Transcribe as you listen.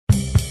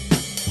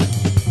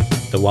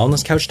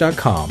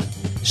thewellnesscouch.com,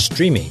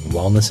 streaming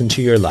wellness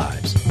into your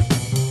lives.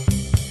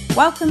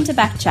 Welcome to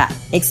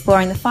Backchat,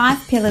 exploring the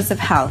 5 pillars of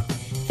health: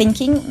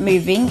 thinking,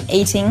 moving,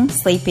 eating,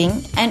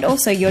 sleeping, and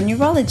also your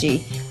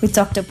neurology, with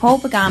Dr. Paul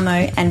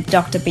Bergamo and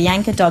Dr.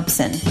 Bianca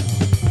Dobson.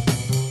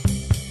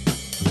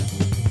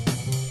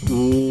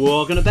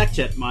 Welcome to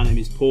Backchat. My name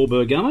is Paul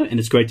Bergamo, and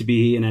it's great to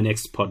be here in our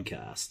next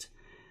podcast.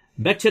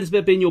 Backchat is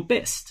about being your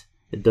best.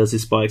 It does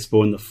this by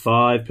exploring the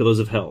 5 pillars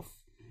of health.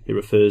 It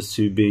refers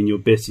to being your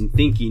best in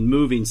thinking,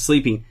 moving,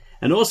 sleeping,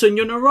 and also in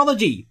your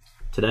neurology.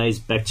 Today's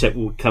Backchat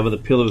will cover the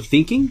pillar of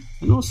thinking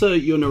and also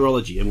your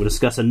neurology, and we'll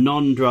discuss a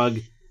non-drug,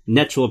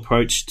 natural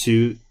approach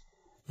to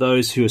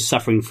those who are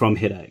suffering from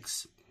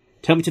headaches.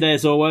 Tell me today,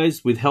 as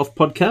always, with Health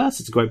Podcast,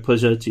 it's a great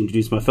pleasure to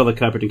introduce my fellow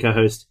co-operator and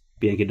co-host,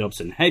 Bianca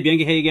Dobson. Hey,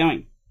 Bianca, how are you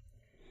going?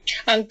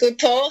 I'm good,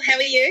 Paul. How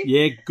are you?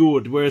 Yeah,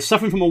 good. We're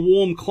suffering from a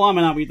warm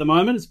climate, aren't we, at the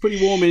moment? It's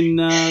pretty warm in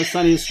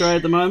sunny Australia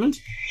at the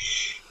moment.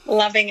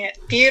 Loving it.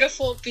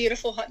 Beautiful,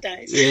 beautiful hot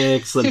days. Yeah,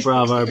 excellent.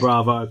 Bravo,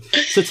 bravo.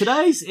 So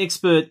today's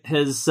expert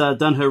has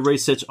done her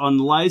research on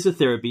laser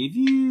therapy. Have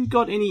you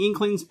got any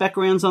inklings,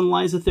 backgrounds on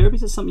laser therapy?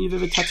 Is that something you've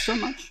ever touched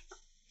on much?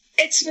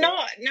 It's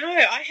not. No,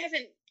 I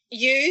haven't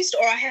used,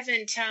 or I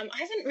haven't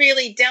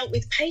really dealt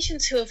with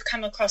patients who have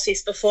come across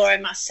this before, I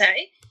must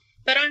say.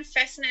 But I'm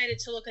fascinated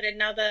to look at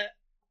another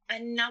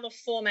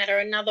format or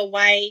another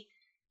way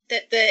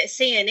that the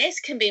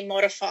CNS can be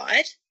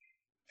modified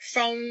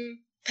from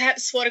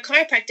perhaps what a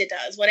chiropractor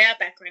does, what our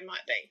background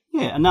might be.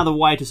 Yeah, another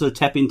way to sort of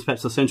tap into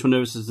perhaps the central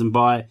nervous system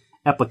by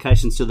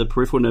applications to the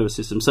peripheral nervous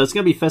system. So it's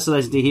going to be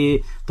fascinating to hear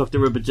Dr.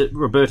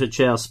 Roberta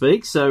Chow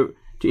speak. So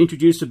to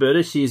introduce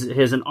Roberta, she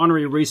has an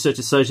honorary research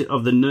associate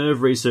of the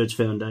Nerve Research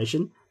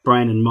Foundation,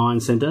 Brain and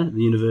Mind Centre at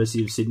the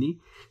University of Sydney.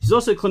 She's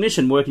also a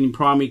clinician working in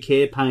primary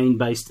care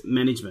pain-based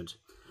management.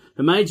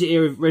 Her major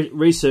area of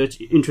research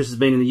interest has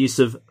been in the use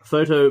of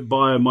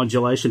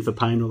photobiomodulation for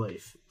pain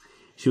relief.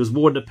 She was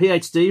awarded a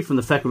PhD from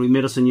the Faculty of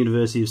Medicine,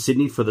 University of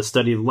Sydney, for the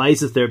study of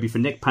laser therapy for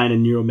neck pain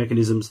and neural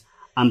mechanisms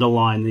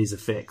underlying these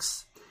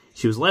effects.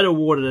 She was later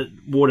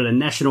awarded a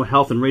National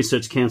Health and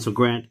Research Council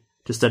grant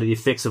to study the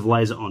effects of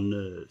laser on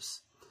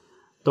nerves.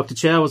 Dr.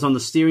 Chow was on the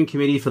steering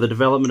committee for the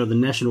development of the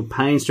National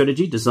Pain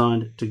Strategy,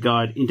 designed to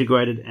guide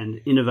integrated and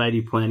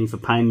innovative planning for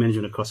pain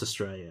management across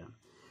Australia.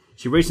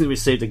 She recently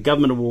received a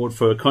government award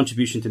for her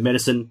contribution to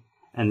medicine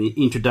and the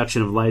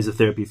introduction of laser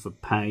therapy for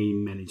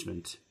pain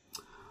management.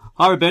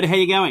 Hi, Roberta. How are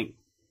you going?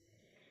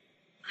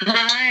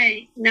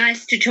 Hi.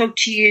 Nice to talk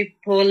to you,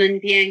 Paul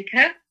and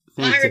Bianca.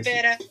 Hi,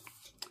 Roberta.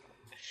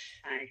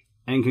 Hi.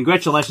 And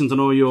congratulations on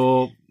all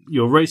your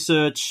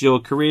research, your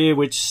career,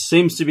 which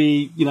seems to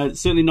be,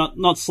 certainly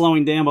not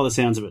slowing down by the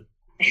sounds of it.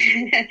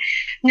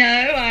 No,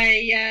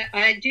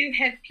 I do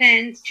have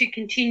plans to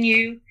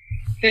continue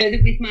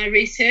further with my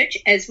research,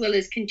 as well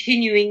as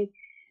continuing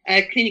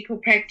clinical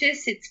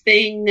practice. It's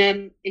been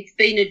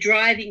a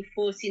driving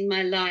force in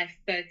my life,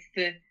 both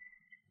for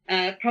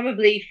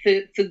probably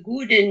for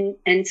good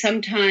and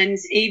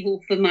sometimes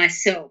evil for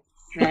myself.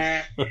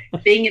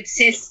 Being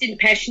obsessed and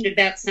passionate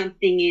about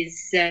something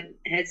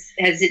has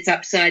its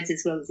upsides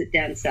as well as its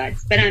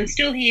downsides. But I'm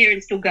still here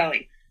and still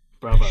going.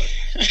 Bravo.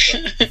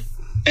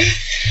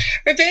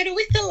 Roberta,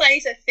 with the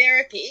laser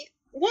therapy,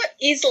 what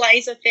is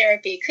laser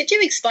therapy? Could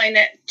you explain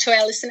that to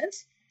our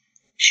listeners?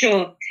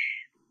 Sure.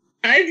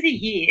 Over the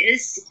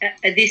years,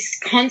 this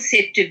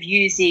concept of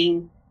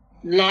using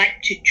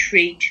light to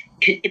treat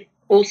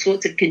all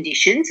sorts of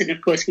conditions, and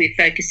of course we're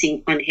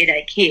focusing on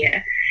headache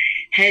here,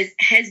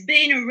 has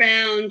been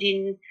around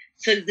in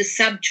sort of the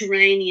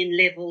subterranean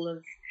level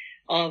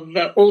of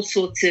all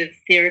sorts of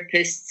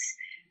therapists.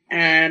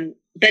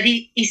 But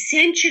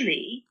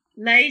essentially,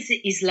 laser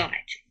is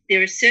light.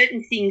 There are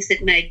certain things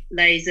that make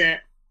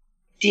laser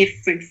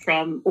different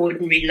from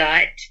ordinary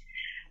light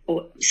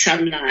or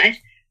sunlight,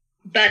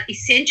 but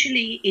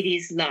essentially it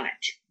is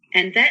light.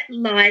 And that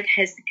light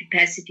has the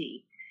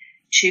capacity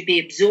to be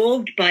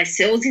absorbed by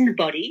cells in the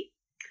body,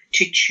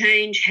 to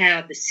change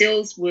how the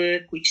cells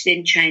work, which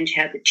then change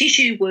how the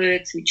tissue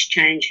works, which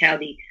change how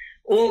the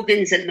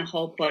organs and the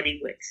whole body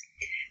works.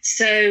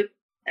 So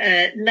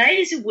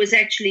laser was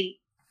actually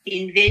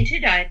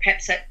invented,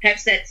 perhaps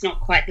that's not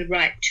quite the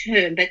right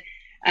term, but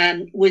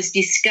was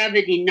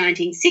discovered in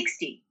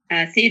 1960.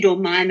 Theodore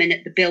Myman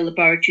at the Bell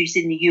Laboratories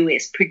in the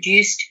US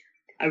produced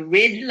a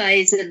red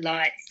laser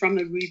light from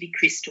a ruby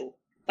crystal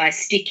by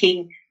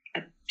sticking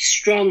a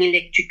strong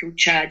electrical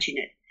charge in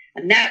it.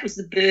 And that was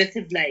the birth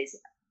of laser.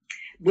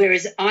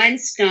 Whereas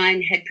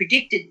Einstein had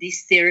predicted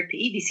this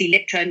therapy, this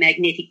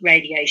electromagnetic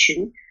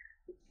radiation,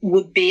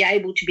 would be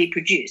able to be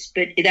produced,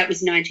 but that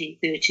was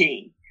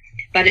 1913.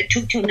 But it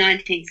took till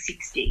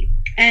 1960.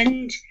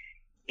 And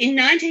in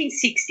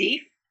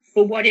 1960,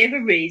 for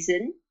whatever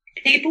reason,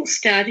 people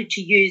started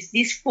to use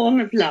this form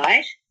of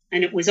light,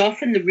 and it was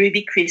often the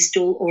ruby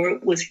crystal or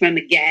it was from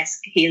a gas,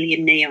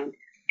 helium neon,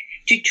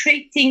 to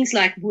treat things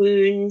like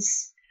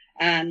wounds,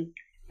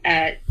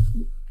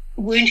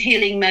 wound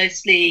healing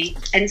mostly,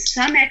 and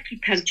some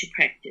acupuncture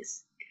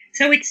practice.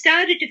 So it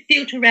started to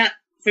filter out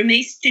from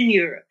Eastern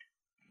Europe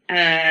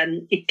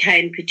it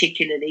came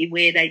particularly,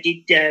 where they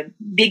did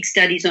big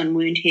studies on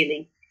wound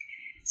healing.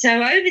 So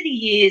over the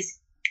years,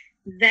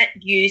 that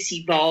use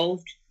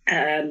evolved,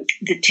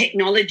 the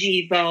technology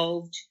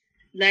evolved.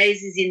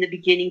 Lasers in the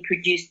beginning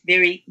produced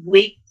very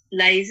weak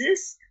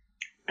lasers.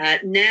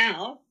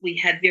 Now we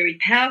have very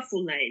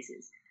powerful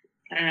lasers,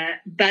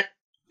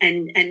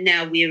 and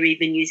now we are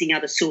even using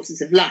other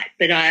sources of light.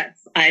 But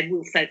I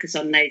will focus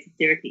on laser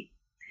therapy.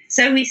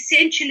 So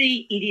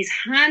essentially, it is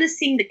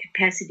harnessing the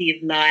capacity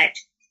of light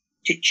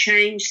to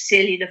change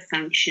cellular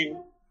function,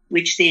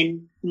 which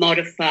then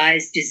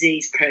modifies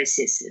disease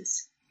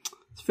processes.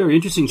 It's very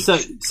interesting. So,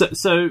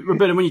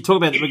 Roberta, when you talk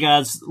about it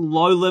regards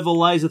low-level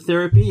laser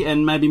therapy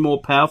and maybe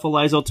more powerful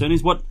laser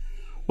alternatives, what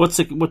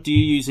do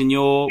you use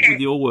with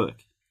your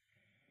work?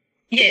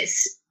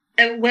 Yes.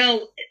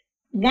 Well,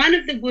 one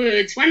of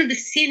the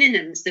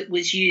synonyms that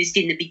was used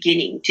in the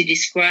beginning to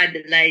describe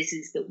the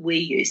lasers that we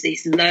use,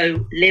 these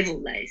low-level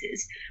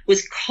lasers,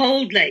 was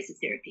cold laser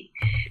therapy,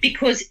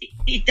 because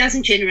it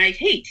doesn't generate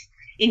heat.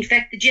 In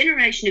fact, the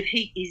generation of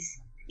heat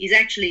is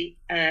actually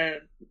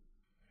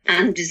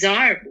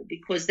undesirable,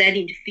 because that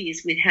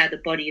interferes with how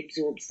the body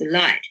absorbs the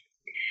light.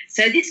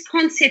 So this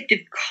concept of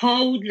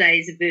cold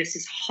laser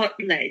versus hot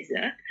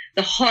laser,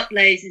 the hot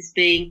lasers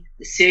being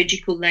the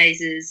surgical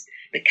lasers,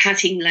 the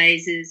cutting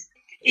lasers,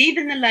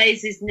 even the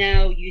lasers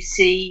now you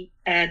see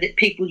that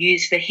people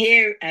use for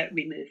hair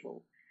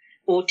removal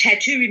or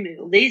tattoo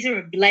removal. These are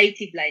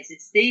ablative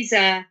lasers. These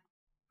are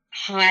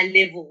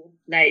high-level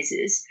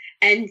lasers,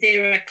 and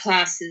there are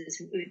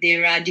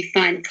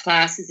defined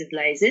classes of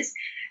lasers.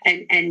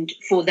 And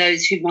for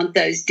those who want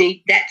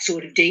that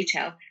sort of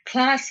detail,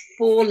 class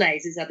 4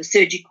 lasers are the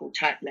surgical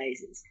type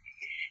lasers.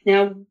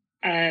 Now,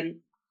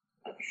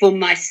 for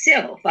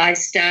myself, I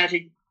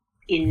started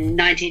in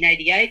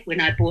 1988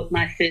 when I bought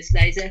my first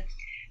laser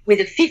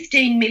with a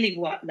 15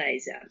 milliwatt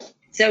laser.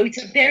 So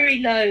it's a very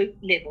low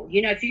level.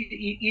 You know, if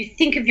you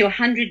think of your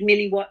 100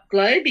 milliwatt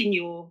globe in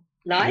your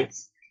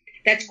lights,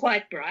 that's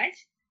quite bright,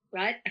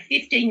 right? A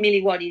 15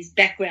 milliwatt is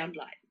background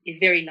light. Is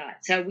very light.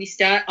 So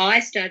I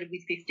started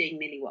with 15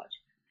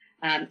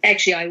 milliwatt.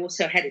 Actually, I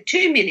also had a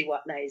 2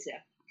 milliwatt laser,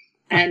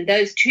 and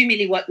those 2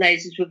 milliwatt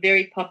lasers were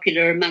very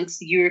popular amongst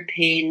the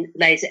European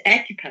laser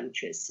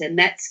acupuncturists, and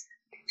that's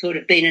sort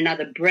of been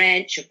another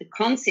branch of the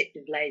concept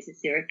of laser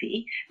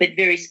therapy, but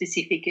very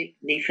specifically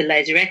for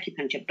laser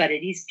acupuncture, but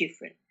it is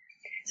different.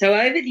 So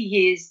over the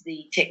years,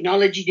 the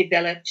technology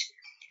developed,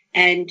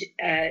 and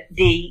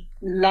the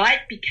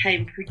light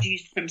became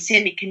produced from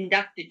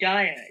semiconductor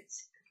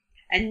diodes.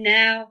 And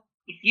now,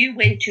 if you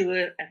went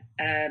to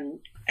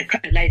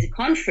a laser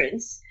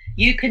conference,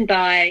 you can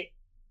buy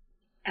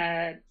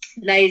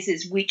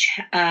lasers which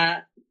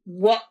are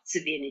watts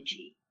of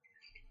energy,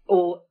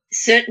 or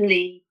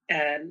certainly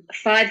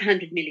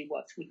 500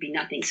 milliwatts would be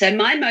nothing. So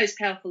my most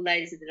powerful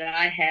laser that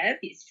I have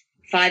is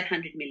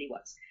 500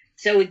 milliwatts.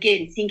 So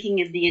again,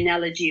 thinking of the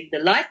analogy of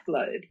the light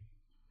globe,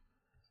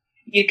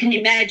 you can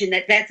imagine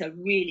that that's a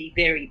really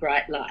very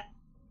bright light.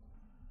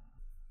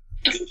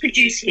 It doesn't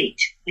produce heat,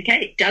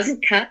 okay? It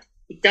doesn't cut,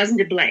 it doesn't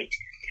ablate.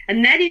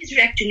 And that is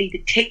actually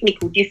the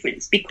technical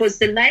difference, because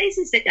the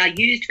lasers that are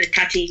used for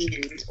cutting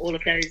and all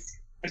of those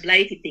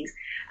ablative things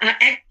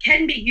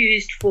can be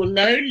used for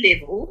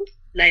low-level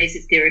laser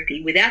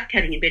therapy without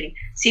cutting and burning,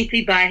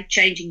 simply by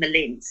changing the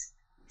lens.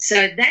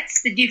 So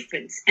that's the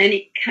difference. And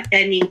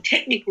in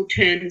technical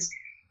terms,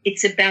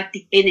 it's about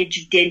the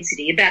energy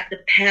density, about the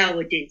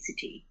power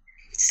density.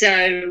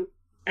 So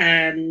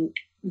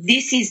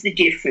this is the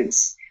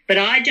difference. But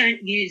I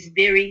don't use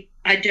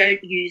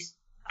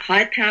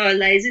high power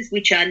lasers,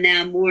 which are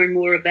now more and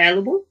more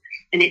available.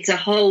 And it's a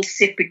whole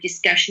separate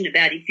discussion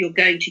about, if you're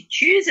going to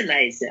choose a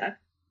laser,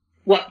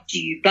 what do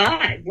you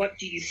buy? What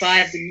do you buy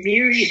of the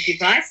myriad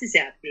devices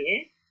out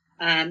there?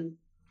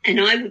 And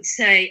I would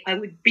say, I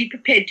would be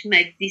prepared to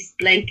make this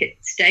blanket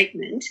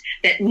statement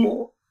that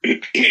more,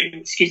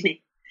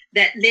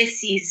 that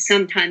less is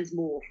sometimes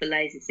more for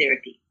laser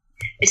therapy,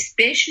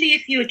 especially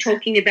if you're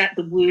talking about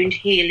the wound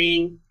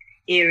healing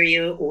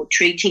area or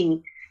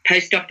treating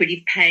post-operative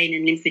pain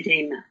and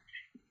lymphedema.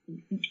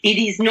 It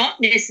is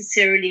not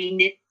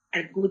necessarily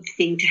a good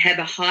thing to have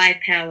a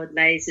high-powered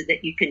laser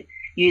that you can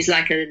use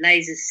like a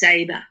laser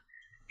saber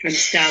from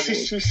Star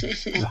Wars.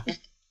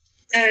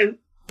 So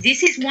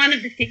this is one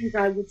of the things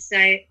I would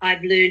say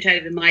I've learned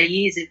over my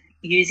years of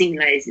using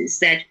lasers,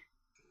 that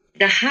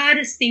the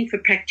hardest thing for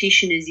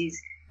practitioners is,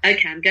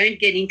 okay, I'm going to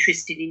get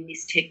interested in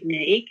this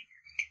technique.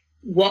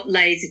 What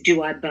laser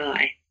do I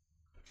buy?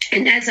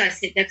 And as I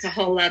said, that's a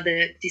whole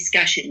other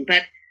discussion.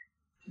 But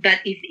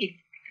if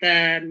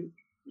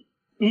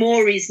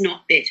more is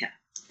not better,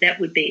 that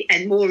would be,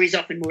 and more is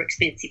often more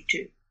expensive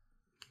too.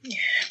 Yeah.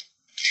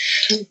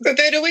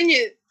 Roberta, when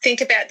you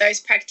think about those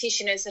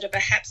practitioners that are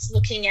perhaps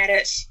looking at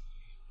it,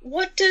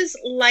 what does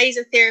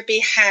laser therapy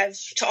have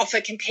to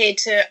offer compared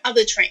to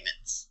other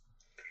treatments?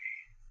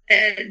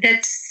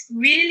 That's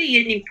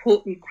really an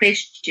important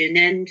question,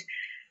 and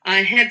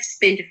I have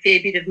spent a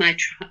fair bit of my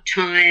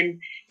time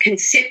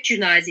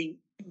conceptualising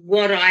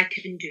what I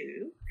can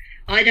do.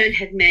 I don't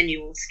have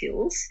manual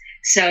skills,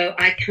 So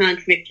I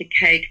can't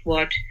replicate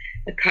what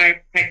a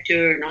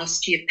chiropractor, an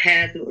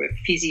osteopath, or a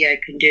physio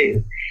can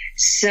do.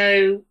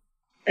 So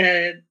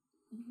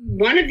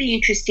one of the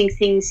interesting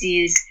things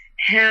is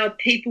how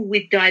people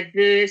with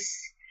diverse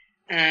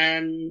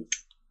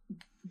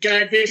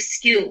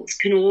skills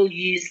can all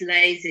use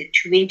laser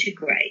to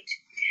integrate.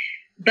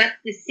 But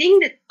the thing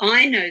that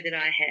I know that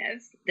I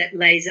have that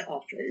laser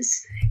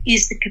offers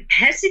is the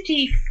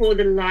capacity for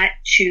the light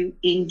to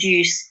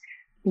induce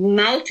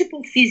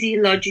multiple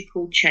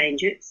physiological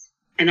changes,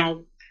 and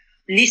I'll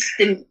list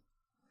them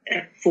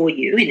for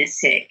you in a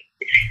sec,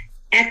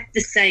 at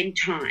the same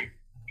time.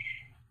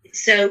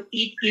 So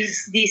it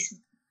is this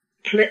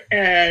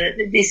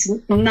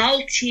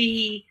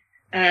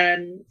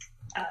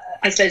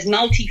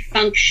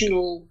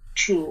multifunctional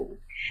tool.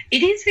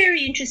 It is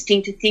very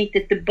interesting to think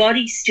that the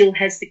body still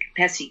has the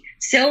capacity.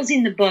 Cells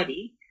in the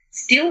body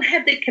still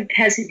have the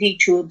capacity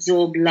to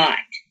absorb light.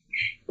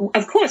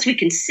 Of course, we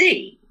can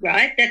see,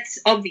 right? That's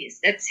obvious.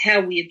 That's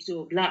how we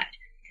absorb light.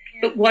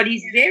 But what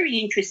is very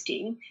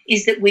interesting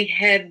is that we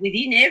have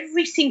within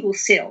every single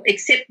cell,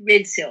 except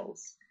red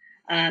cells,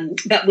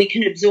 but we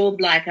can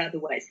absorb light other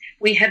ways.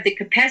 We have the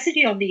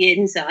capacity of the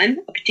enzyme,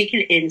 a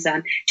particular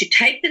enzyme, to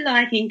take the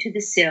light into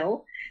the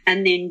cell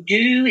and then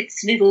do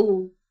its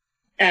little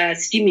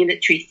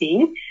stimulatory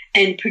thing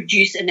and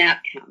produce an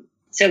outcome.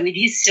 So it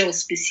is cell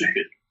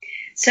specific.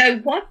 So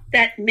what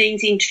that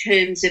means in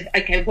terms of,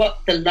 okay, what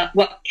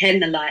can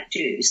the light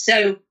do?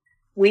 So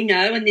we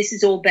know, and this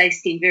is all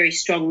based in very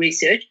strong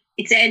research,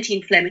 it's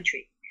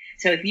anti-inflammatory.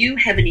 So if you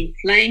have an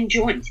inflamed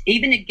joint,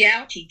 even a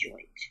gouty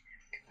joint,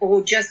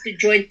 or just a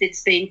joint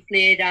that's been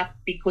flared up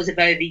because of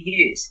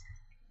overuse,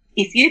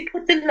 if you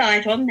put the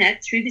light on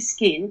that through the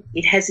skin,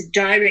 it has a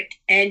direct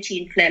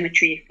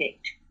anti-inflammatory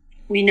effect.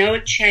 We know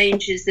it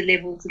changes the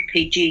levels of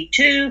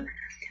PGE2.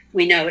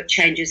 We know it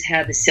changes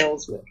how the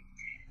cells work.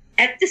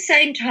 At the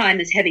same time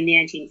as having the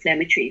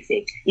anti-inflammatory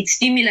effect, it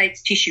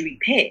stimulates tissue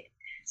repair.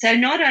 So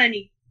not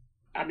only,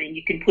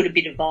 you can put a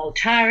bit of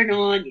Voltaren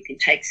on, you can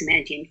take some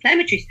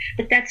anti-inflammatories,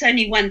 but that's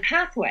only one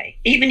pathway,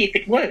 even if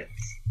it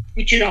works,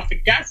 which it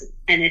often doesn't,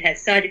 and it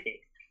has side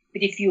effects.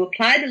 But if you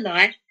apply the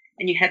light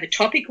and you have a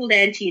topical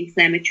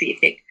anti-inflammatory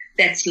effect,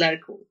 that's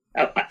local.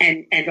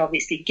 And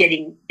obviously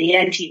getting the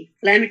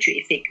anti-inflammatory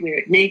effect where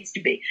it needs to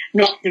be,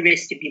 not the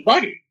rest of your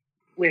body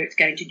where it's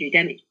going to do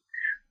damage.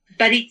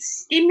 But it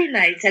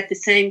stimulates at the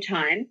same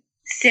time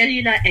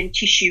cellular and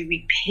tissue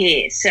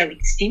repair. So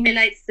it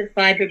stimulates the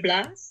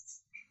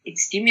fibroblasts, it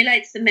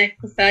stimulates the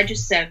macrophages.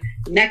 So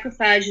the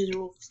macrophages are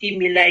all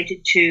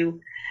stimulated to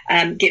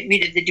get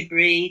rid of the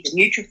debris. The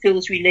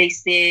neutrophils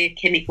release their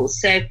chemicals.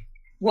 So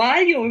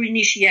while you're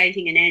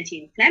initiating an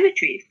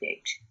anti-inflammatory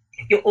effect,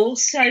 you're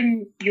also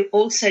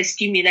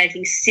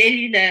stimulating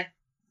cellular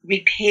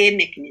repair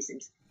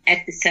mechanisms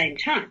at the same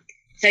time.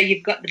 So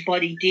you've got the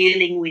body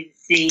dealing with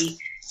the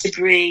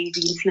debris,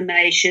 the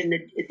inflammation,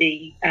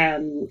 the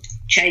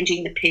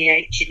changing the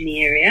pH in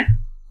the area.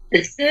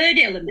 The third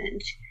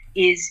element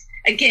is,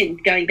 again,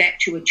 going back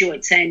to a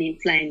joint, say an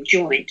inflamed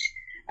joint,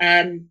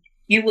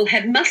 you will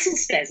have muscle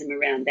spasm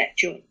around that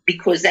joint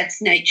because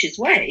that's nature's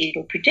way.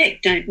 It'll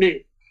protect, don't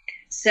move.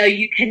 So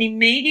you can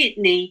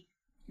immediately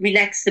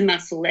relax the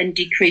muscle and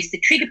decrease the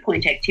trigger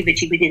point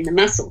activity within the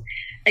muscle.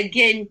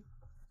 Again,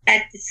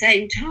 at the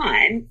same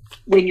time,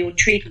 when you're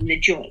treating the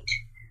joint,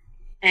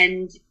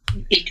 and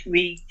it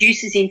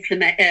reduces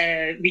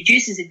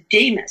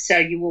edema. So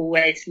you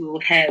always will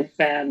have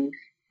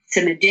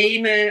some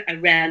edema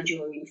around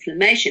your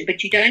inflammation,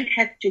 but you don't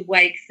have to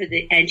wait for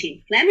the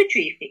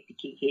anti-inflammatory effect to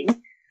kick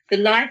in. The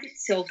light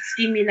itself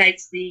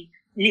stimulates the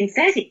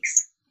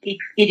lymphatics. It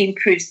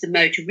improves the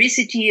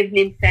motoricity of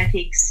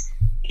lymphatics.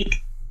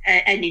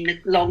 And in the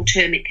long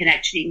term, it can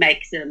actually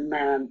make them,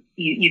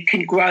 you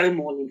can grow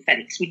more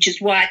lymphatics, which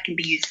is why it can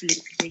be used for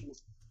lymphedema.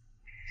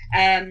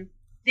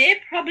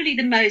 They're probably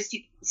the most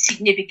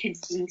significant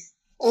things,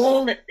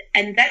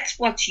 and that's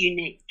what's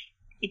unique.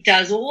 It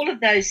does all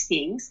of those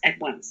things at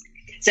once.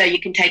 So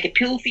you can take a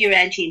pill for your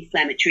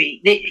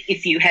anti-inflammatory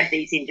if you have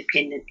these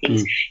independent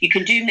things. You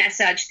can do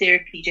massage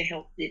therapy to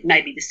help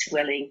maybe the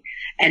swelling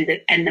and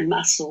the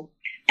muscle.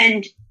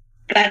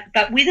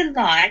 But with a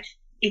light,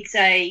 it's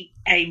a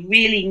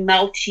really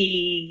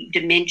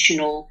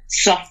multi-dimensional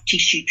soft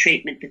tissue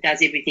treatment that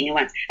does everything at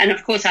once. And,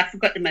 of course, I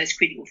forgot the most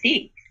critical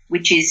thing,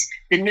 which is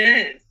the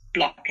nerve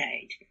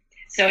blockade.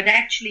 So it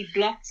actually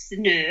blocks the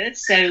nerve.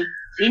 So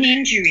in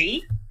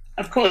injury,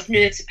 of course,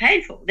 nerves are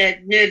painful. The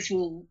nerves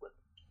will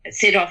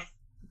set off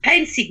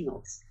pain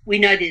signals. We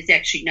know there's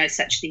actually no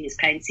such thing as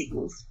pain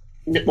signals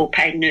or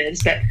pain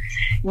nerves, but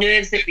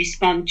nerves that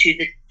respond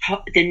to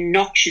the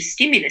noxious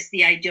stimulus,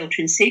 the A, delta,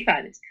 and C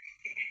fibers.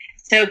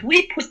 So if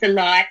we put the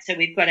light, so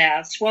we've got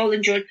our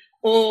swollen joint,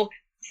 or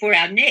for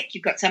our neck,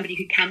 you've got somebody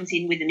who comes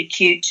in with an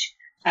acute,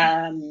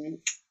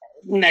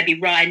 maybe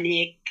wry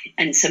neck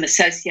and some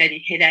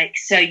associated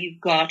headaches. So you've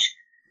got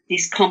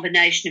this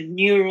combination of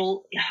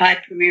neural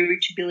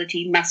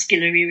hyperirritability,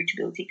 muscular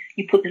irritability.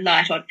 You put the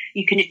light on,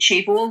 you can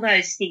achieve all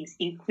those things,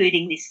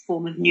 including this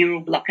form of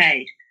neural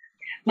blockade.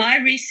 My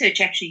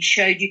research actually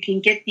showed you can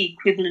get the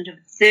equivalent of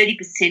a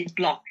 30%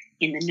 block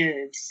in the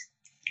nerves.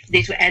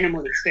 These were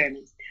animal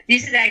experiments.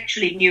 This is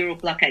actually neural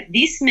blockade.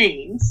 This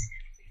means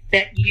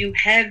that you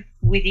have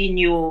within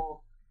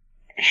your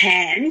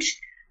hand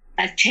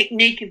a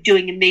technique of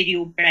doing a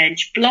medial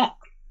branch block.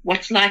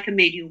 What's like a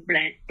medial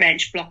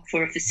branch block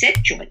for a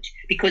facet joint,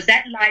 because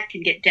that light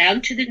can get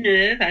down to the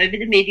nerve over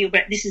the medial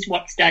branch. This is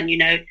what's done,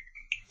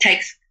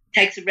 takes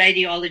a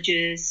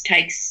radiologist,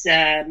 takes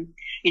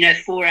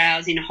 4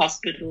 hours in a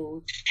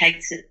hospital,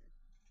 takes an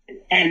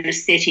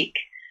anaesthetic,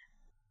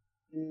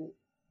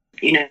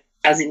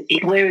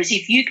 whereas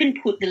if you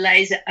can put the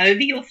laser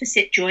over your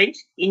facet joint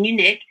in your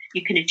neck,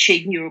 you can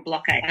achieve neural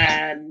blockade.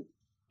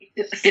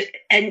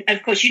 And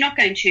of course, you're not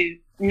going to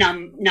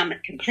numb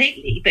it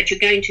completely, but you're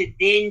going to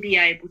then be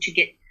able to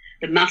get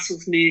the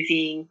muscles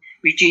moving,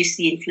 reduce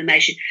the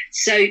inflammation.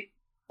 So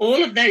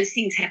all of those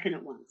things happen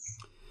at once.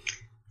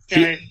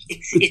 So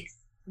it's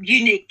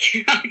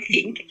unique, I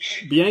think.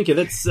 Bianca,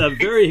 that's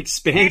very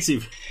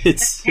expansive.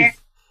 It's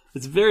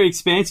very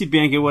expansive,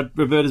 Bianca, what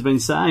Roberta's been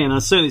saying, and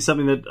it's certainly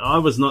something that I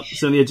was not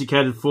certainly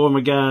educated for in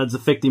regards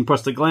affecting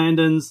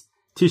prostaglandins,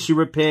 tissue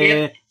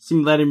repair,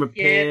 stimulating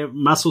repair,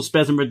 muscle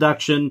spasm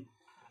reduction,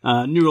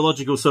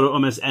 neurological sort of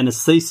almost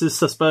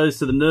anaesthesis, I suppose,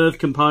 to the nerve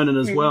component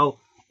as well,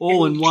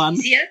 all in one.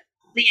 The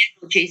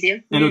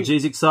analgesia.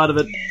 Analgesic side of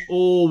it,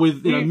 all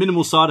with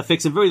minimal side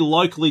effects and very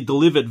locally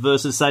delivered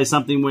versus, say,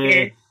 something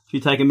where if you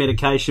take a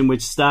medication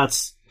which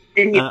starts...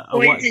 Then you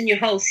poison your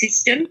whole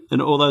system.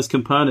 And all those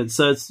components.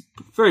 So it's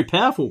very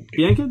powerful,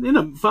 Bianca,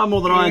 far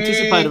more than I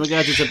anticipated in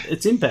regards to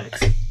its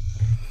impact.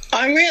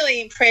 I'm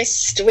really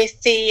impressed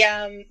with the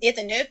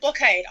nerve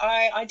blockade.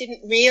 I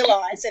didn't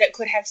realise that it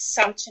could have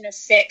such an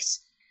effect.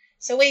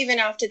 So even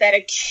after that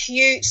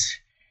acute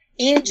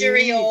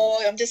injury, or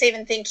I'm just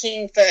even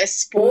thinking for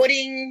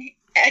sporting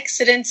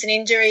accidents and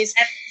injuries,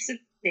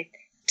 absolutely,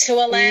 to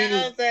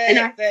allow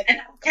the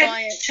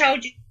client. I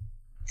told you.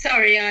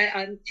 Sorry,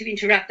 I'm to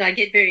interrupt. I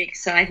get very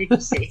excited, you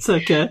see. It's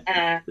okay.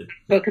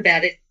 Talk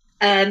about it.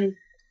 I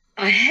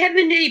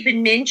haven't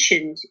even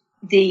mentioned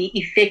the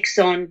effects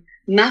on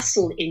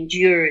muscle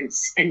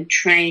endurance and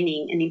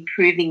training and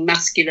improving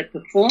muscular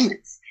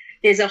performance.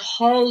 There's a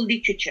whole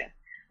literature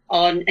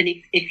on, and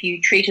if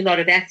you treat a lot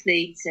of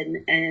athletes,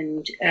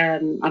 and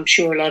I'm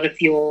sure a lot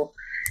of your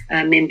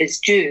members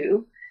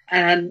do,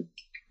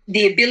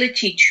 the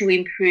ability to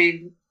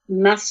improve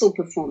muscle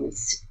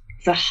performance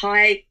for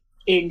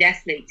high-end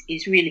athletes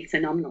is really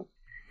phenomenal.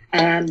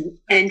 And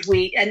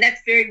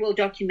that's very well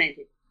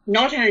documented,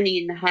 not only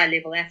in the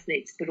high-level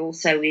athletes, but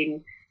also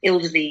in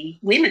elderly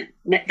women.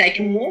 They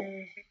can walk.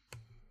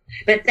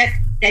 But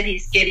that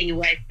is getting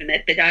away from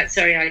it. But I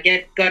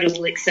got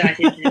all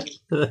excited.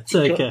 That's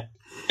okay.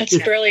 That's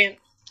brilliant.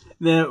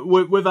 Now,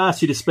 we've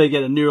asked you to speak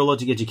at a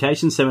neurologic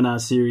education seminar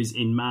series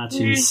in March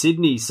in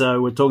Sydney.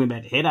 So we're talking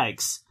about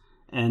headaches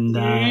and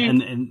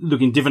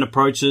looking at different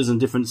approaches and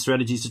different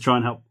strategies to try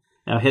and help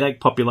our headache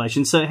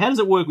population. So how does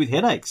it work with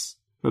headaches,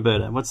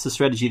 Roberta? What's the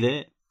strategy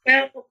there?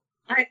 Well,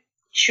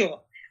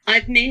 sure.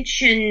 I've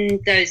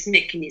mentioned those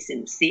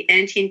mechanisms, the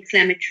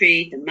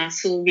anti-inflammatory, the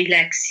muscle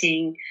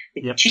relaxing,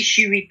 the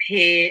tissue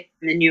repair,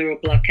 and the neural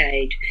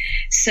blockade.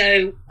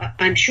 So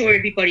I'm sure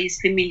everybody's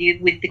familiar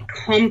with the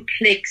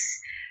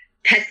complex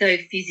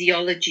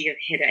pathophysiology of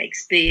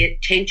headaches, be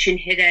it tension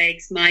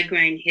headaches,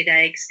 migraine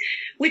headaches,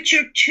 which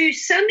are to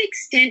some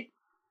extent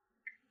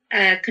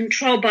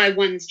controlled by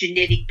one's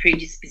genetic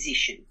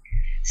predisposition.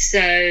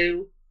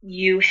 So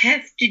you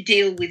have to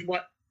deal with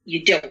what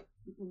you dealt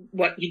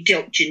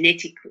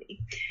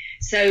genetically.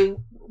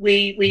 So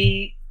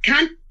I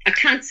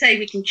can't say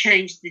we can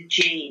change the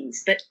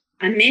genes, but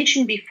I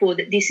mentioned before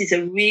that this is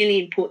a really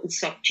important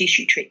soft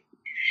tissue treatment.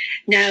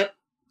 Now,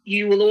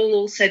 you will all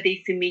also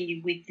be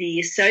familiar with the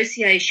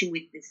association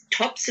with the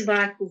top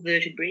cervical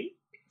vertebrae,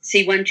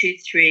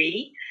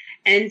 C123,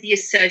 and the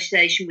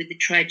association with the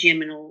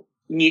trigeminal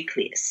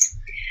nucleus.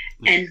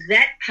 And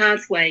that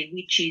pathway,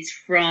 which is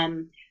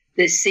from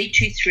the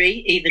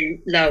C23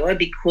 even lower,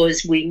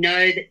 because we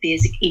know that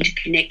there's an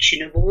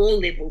interconnection of all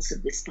levels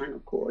of the spinal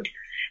cord.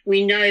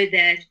 We know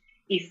that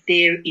if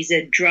there is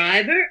a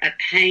driver, a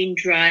pain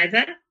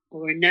driver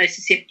or a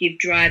nociceptive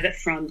driver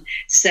from,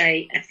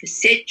 say, a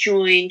facet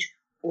joint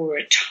or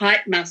a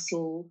tight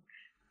muscle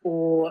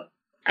or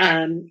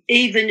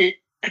even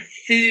a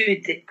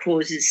food that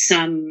causes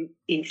some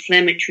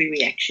inflammatory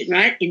reaction,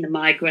 right, in the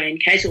migraine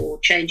case, or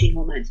changing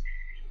hormones,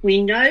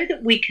 we know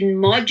that we can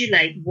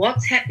modulate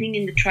what's happening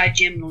in the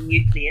trigeminal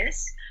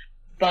nucleus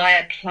by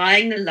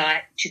applying the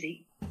light to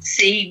the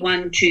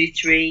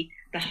C123,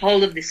 the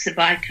whole of the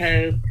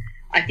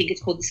I think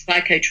it's called the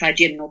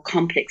cervico-trigeminal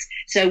complex.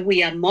 So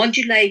we are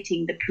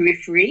modulating the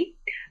periphery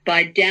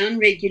by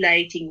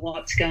down-regulating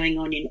what's going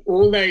on in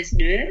all those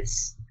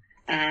nerves,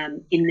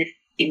 in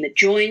the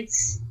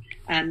joints.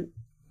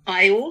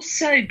 I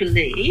also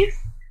believe,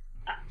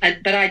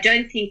 but I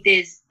don't think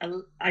there's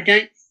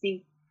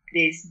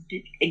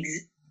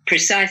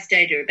precise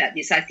data about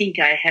this. I think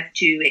I have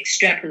to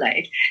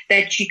extrapolate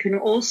that you can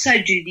also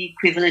do the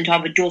equivalent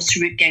of a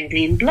dorsal root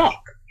ganglion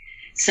block.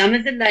 Some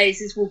of the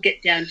lasers will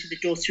get down to the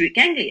dorsal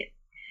ganglion.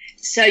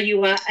 So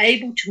you are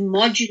able to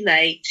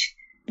modulate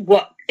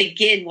what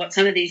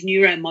some of these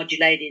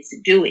neuromodulators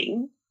are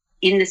doing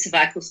in the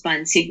cervical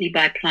spine simply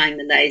by applying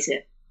the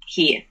laser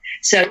here.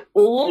 So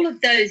all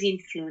of those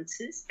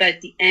influences, both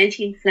the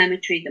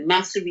anti-inflammatory, the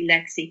muscle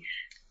relaxing,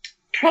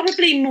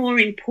 probably more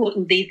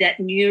importantly, that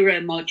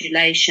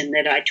neuromodulation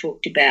that I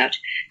talked about,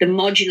 the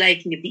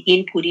modulating of the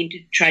input into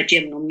the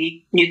trigeminal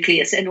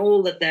nucleus and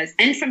all of those,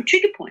 and from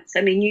trigger points.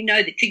 I mean, you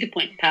know the trigger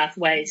point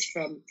pathways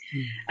from,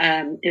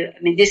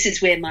 this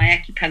is where my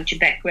acupuncture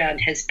background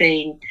has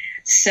been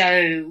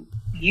so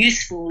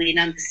useful in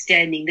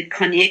understanding the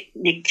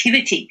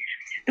connectivity.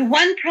 The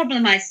one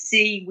problem I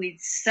see with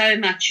so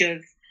much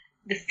of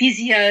the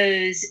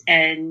physios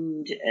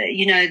and,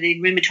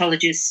 the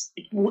rheumatologists,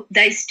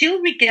 they still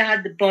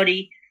regard the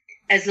body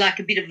as like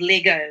a bit of a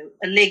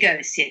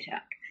Lego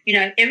setup.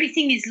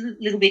 Everything is a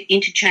little bit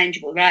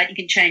interchangeable, right? You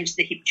can change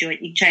the hip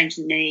joint, you can change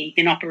the knee, you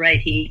can operate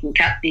here, you can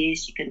cut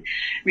this, you can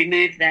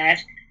remove that.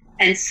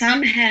 And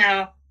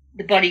somehow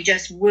the body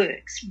just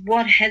works.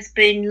 What has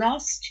been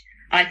lost,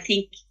 I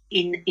think,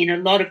 in a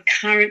lot of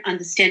current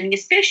understanding,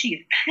 especially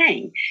of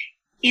pain,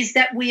 is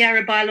that we are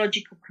a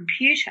biological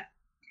computer.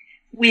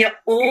 We are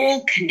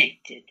all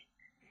connected.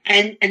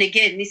 And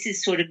again, this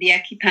is sort of the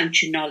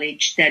acupuncture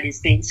knowledge that has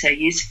been so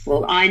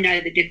useful. I know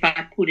that if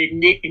I put a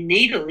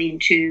needle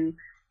into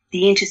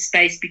the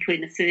interspace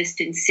between the first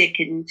and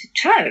second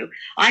toe,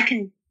 I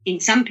can, in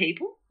some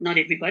people, not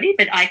everybody,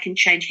 but I can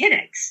change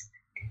headaches.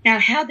 Now,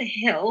 how the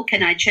hell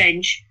can I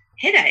change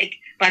headache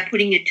by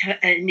putting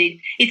a needle?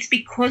 It's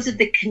because of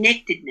the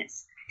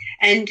connectedness.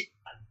 And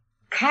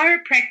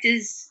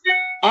chiropractors,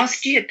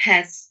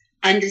 osteopaths,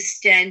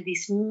 understand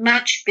this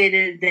much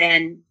better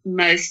than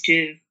most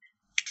of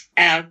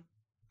our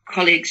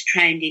colleagues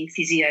trained in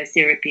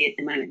physiotherapy at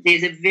the moment.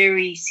 There's a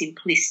very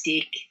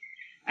simplistic,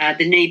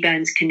 the knee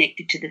bone's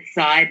connected to the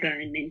thigh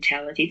bone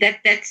mentality.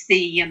 That's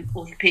the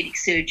orthopedic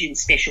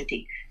surgeon's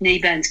specialty. Knee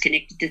bone's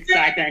connected to the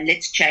thigh bone.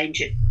 Let's change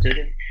it, sort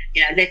of.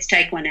 Let's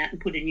take one out and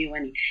put a new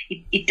one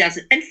in. It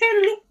doesn't. And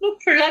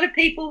for a lot of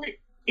people, it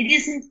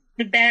isn't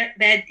the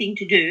bad thing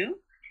to do,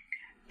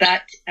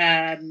 but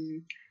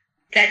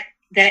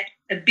that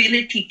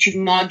ability to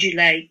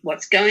modulate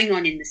what's going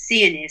on in the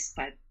CNS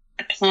by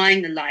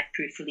applying the light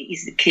peripherally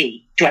is the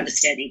key to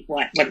understanding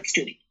what it's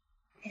doing.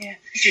 Yeah.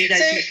 Through those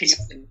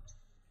mechanisms.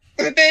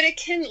 Roberta,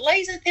 can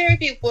laser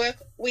therapy work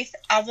with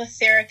other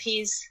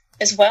therapies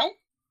as well?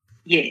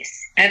 Yes,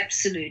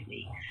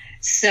 absolutely.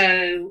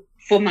 So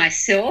for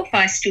myself,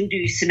 I still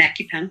do some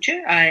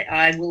acupuncture.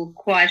 I will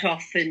quite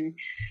often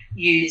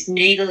use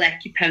needle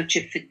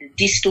acupuncture for the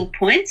distal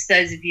points.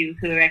 Those of you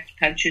who are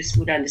acupuncturists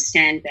would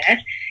understand that,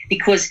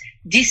 because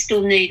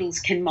distal needles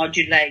can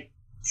modulate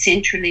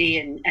centrally,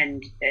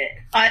 and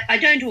I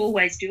don't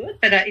always do it,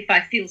 but if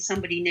I feel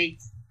somebody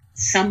needs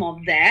some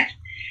of that,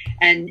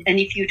 and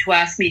if you were to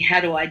ask me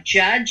how do I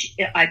judge,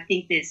 I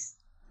think it's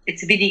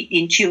a bit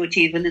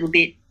intuitive, a little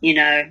bit,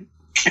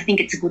 I think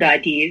it's a good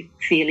idea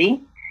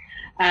feeling.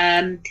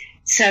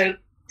 So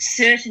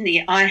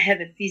certainly I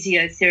have a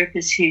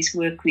physiotherapist who's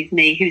worked with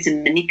me, who's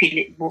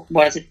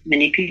was a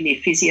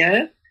manipulative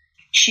physio.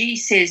 She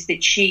says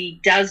that she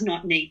does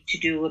not need to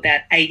do about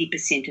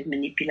 80% of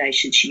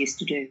manipulation she used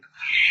to do,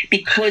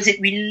 because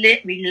it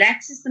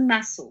relaxes the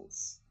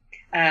muscles.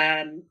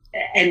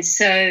 And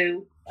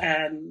so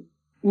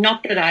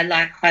not that I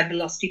like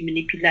high-velocity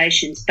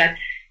manipulations, but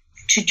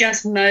to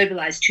just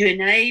mobilise, to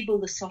enable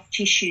the soft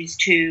tissues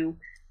to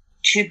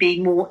be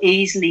more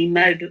easily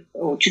mobile,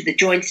 or to the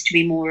joints to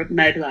be more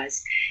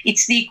mobilised.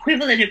 It's the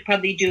equivalent of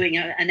probably doing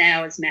an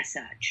hour's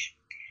massage.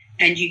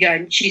 And you go,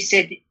 and she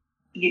said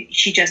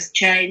she just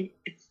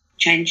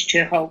changed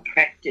her whole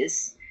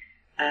practice.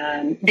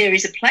 There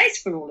is a place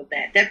for all of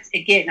that. That's,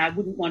 again, I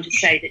wouldn't want to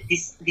say that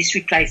this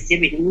replaces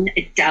everything.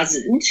 It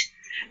doesn't.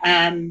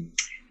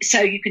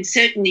 So you can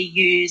certainly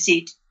use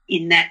it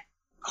in that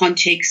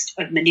context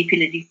of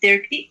manipulative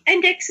therapy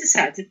and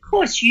exercise. Of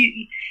course,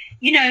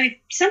 if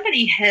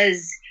somebody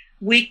has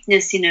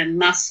weakness in a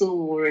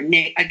muscle or a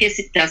neck, I guess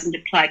it doesn't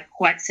apply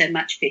quite so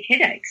much for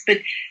headaches, but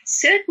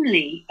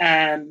certainly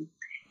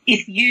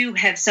if you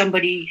have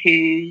somebody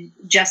who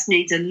just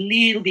needs a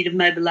little bit of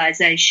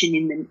mobilisation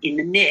in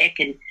the neck,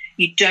 and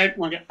you don't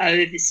want to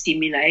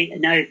overstimulate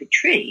and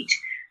overtreat,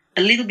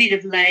 a little bit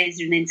of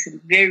laser and then some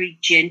very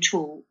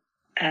gentle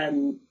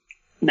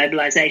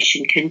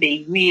mobilisation can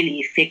be really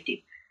effective.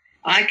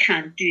 I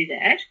can't do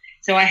that,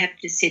 so I have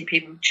to send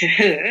people to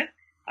her.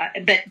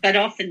 But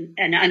often,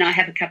 and I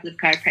have a couple of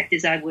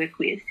chiropractors I work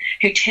with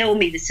who tell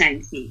me the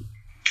same thing,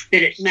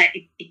 that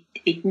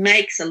it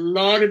makes a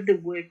lot of the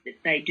work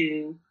that they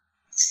do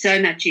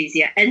so much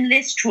easier and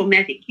less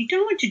traumatic. You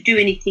don't want to do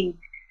anything.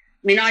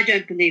 I mean, I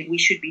don't believe we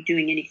should be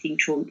doing anything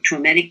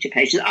traumatic to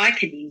patients. I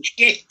can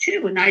inject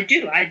too, and I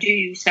do. I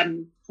do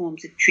some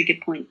forms of trigger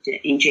point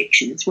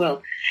injection as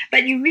well.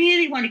 But you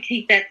really want to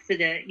keep that for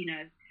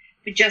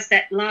for just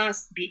that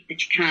last bit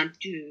that you can't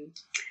do.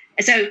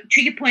 So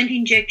trigger point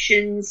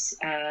injections,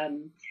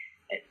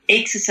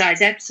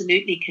 exercise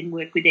absolutely can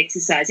work with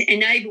exercise.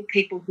 Enable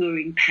people who are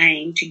in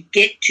pain to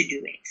get to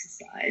do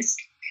exercise.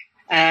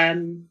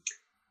 And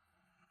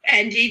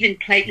even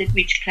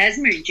platelet-rich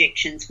plasma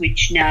injections,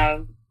 which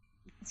now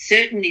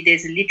certainly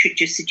there's a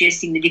literature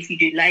suggesting that if you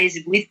do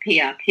laser with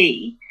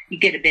PRP, you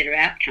get a better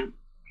outcome.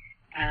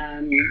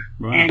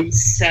 Right. And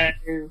so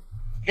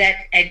that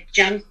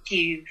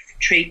adjunctive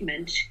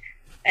treatment,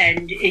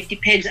 and it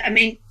depends. I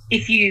mean,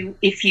 if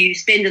you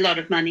spend a lot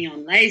of money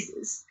on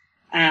lasers,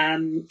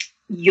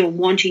 you're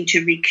wanting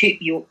to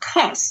recoup your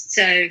costs.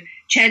 So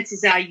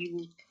chances are you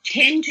will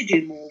tend to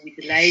do more with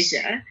the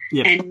laser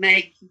and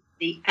make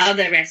the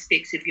other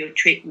aspects of your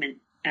treatment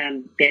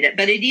better.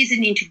 But it is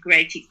an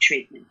integrative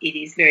treatment. It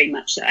is very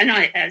much so. And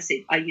as I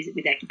said, I use it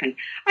with acupuncture.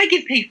 I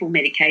give people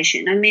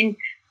medication. I mean,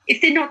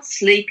 if they're not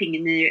sleeping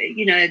and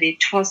they're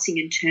tossing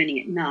and turning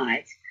at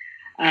night,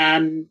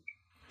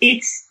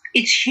 it's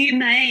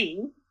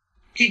humane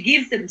to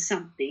give them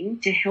something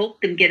to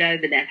help them get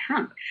over that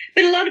hump.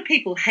 But a lot of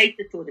people hate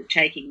the thought of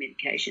taking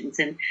medications.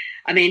 And,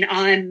 I mean,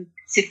 I'm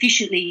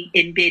sufficiently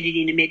embedded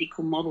in a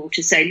medical model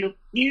to say, look,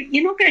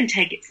 you're not going to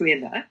take it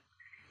forever.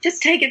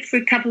 Just take it for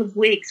a couple of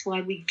weeks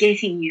while we're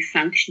getting you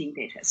functioning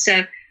better.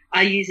 So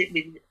I use it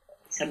with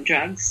some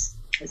drugs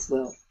as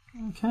well.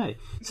 Okay.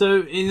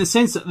 So in the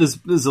sense that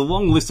there's a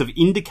long list of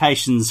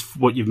indications for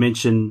what you've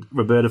mentioned,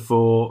 Roberta,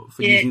 for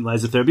using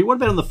laser therapy. What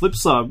about on the flip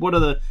side? What are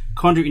the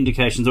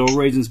contraindications or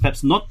reasons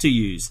perhaps not to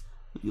use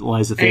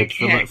laser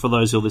therapy for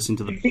those who are listening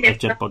to the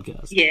Chat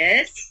podcast?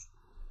 Yes.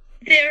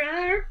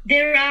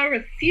 There are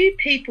a few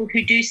people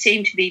who do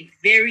seem to be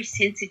very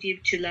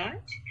sensitive to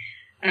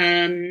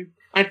light.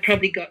 I've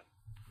probably got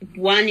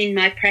one in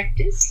my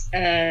practice,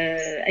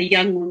 a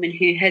young woman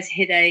who has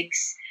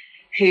headaches,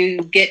 who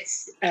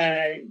gets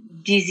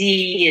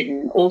dizzy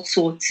and all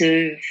sorts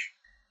of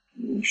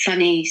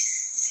funny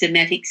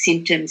somatic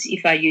symptoms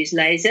if I use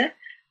laser.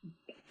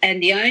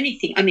 And the only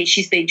thing, I mean,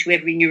 she's been to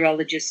every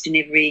neurologist and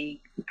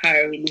every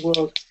chiro in the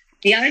world.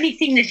 The only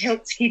thing that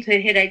helps keep her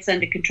headaches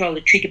under control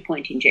are trigger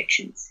point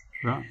injections.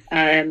 Right.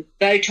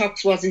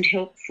 Botox wasn't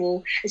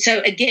helpful. So,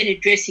 again,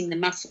 addressing the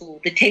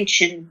muscle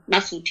tension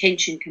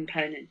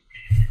component.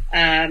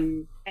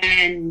 And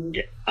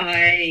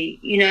I,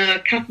 a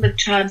couple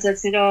of times I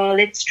said,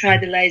 let's try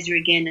the laser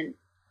again. And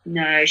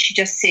no, she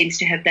just seems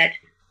to have that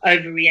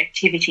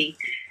overreactivity.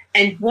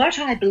 And what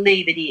I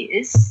believe it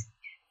is,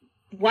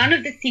 one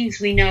of the things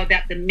we know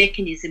about the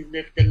mechanism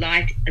of the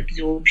light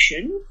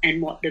absorption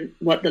and what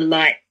the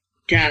light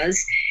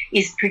does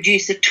is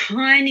produce a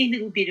tiny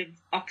little bit of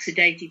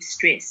oxidative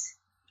stress.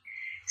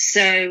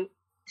 So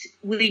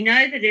we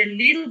know that a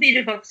little bit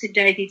of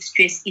oxidative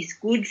stress is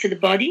good for the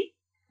body.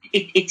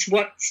 It's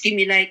what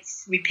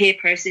stimulates repair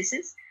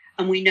processes,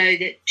 and we know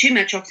that too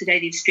much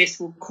oxidative stress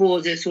will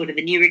cause a sort of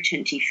an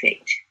irritant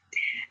effect.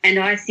 And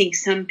I think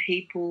some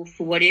people,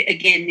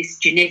 again, this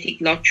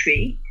genetic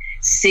lottery,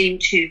 seem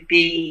to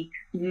be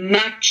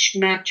much,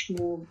 much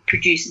more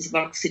producers of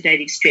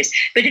oxidative stress.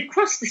 But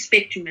across the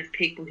spectrum of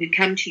people who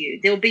come to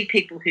you, there'll be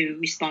people who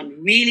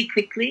respond really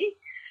quickly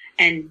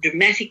and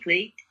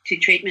dramatically to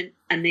treatment,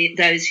 and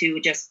those who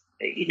are just,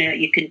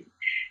 you can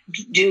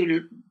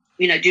do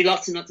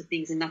lots and lots of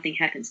things and nothing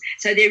happens.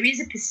 So there is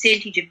a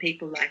percentage of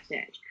people like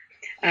that.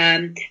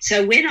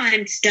 So when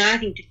I'm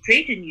starting to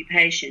treat a new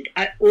patient,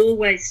 I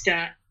always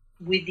start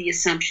with the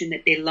assumption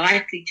that they're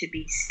likely to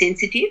be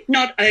sensitive,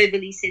 not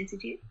overly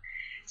sensitive.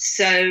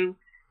 So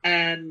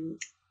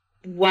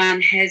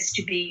one has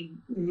to be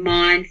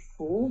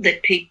mindful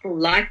that people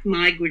like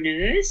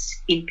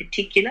migraineurs in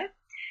particular,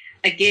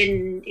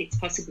 again, it's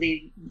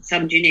possibly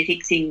some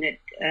genetic thing that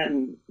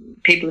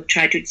people have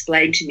tried to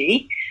explain to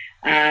me,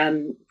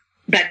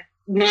 but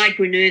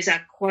migraineurs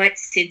are quite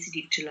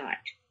sensitive to light.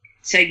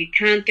 So you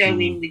can't go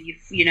in with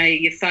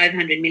your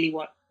 500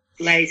 milliwatt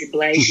laser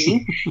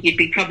blazing. You'd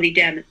be probably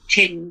down at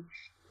 10,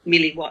 15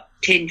 milliwatt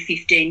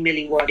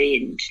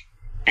end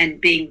and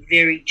being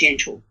very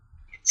gentle.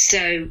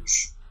 So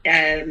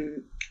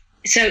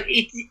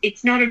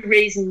it's not a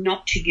reason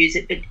not to use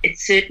it, but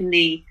it's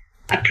certainly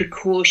a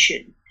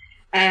precaution.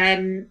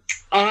 I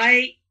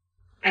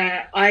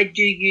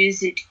do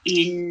use it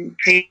in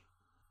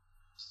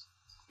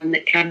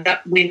that comes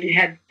up when you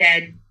have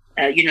bad,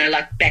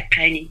 like back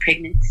pain in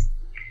pregnancy.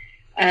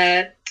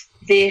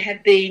 There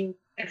have been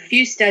a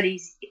few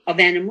studies of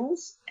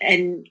animals,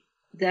 and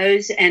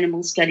those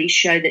animal studies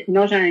show that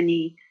not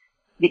only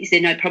is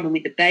there no problem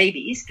with the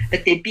babies,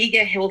 but they're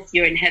bigger,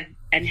 healthier, and have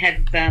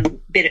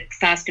better,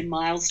 faster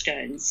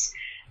milestones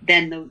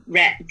than the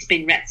rat. It's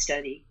been rat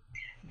study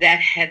that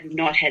have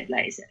not had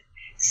laser.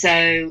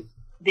 So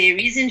there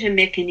isn't a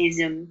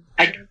mechanism.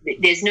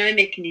 There's no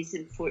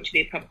mechanism for it to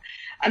be a problem.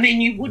 I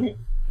mean, you wouldn't,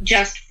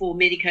 just for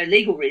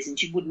medico-legal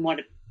reasons, you wouldn't want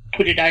to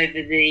put it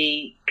over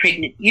the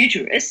pregnant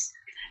uterus,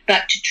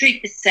 but to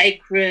treat the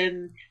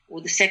sacrum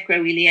or the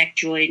sacroiliac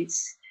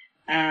joints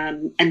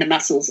and the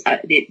muscles,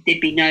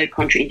 there'd be no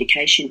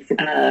contraindication for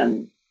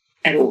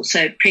at all.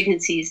 So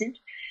pregnancy isn't.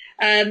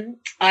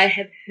 I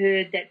have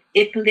heard that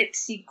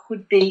epilepsy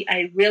could be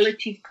a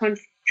relative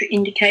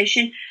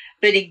contraindication,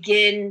 but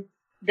again,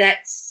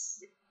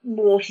 that's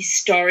more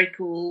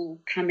historical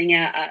coming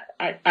out.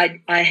 I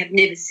have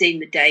never seen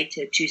the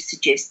data to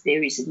suggest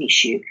there is an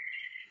issue.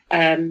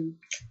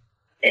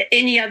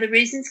 Any other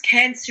reasons?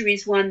 Cancer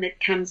is one that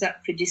comes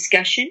up for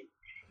discussion.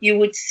 You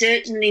would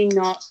certainly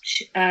not.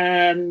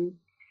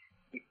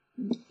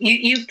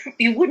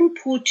 You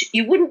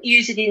wouldn't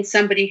use it in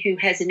somebody who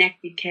has an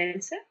active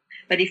cancer,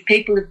 but if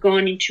people have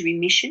gone into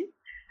remission,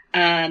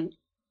 that's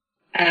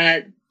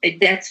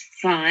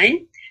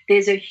fine.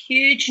 There's a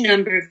huge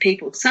number of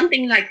people,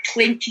 something like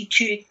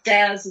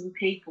 22,000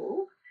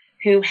 people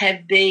who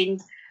have been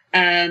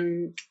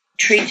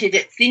treated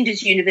at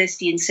Flinders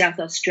University in South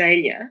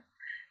Australia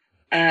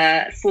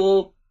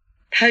for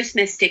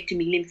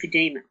post-mastectomy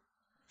lymphedema.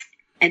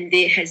 And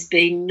there has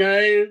been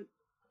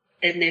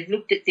and they've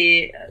looked at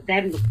they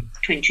haven't looked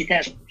at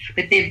 22,000,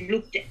 but they've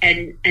looked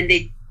and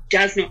there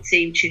does not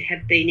seem to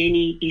have been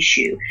any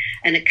issue.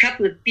 And a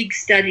couple of big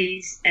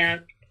studies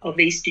out of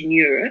Eastern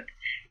Europe,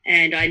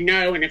 and I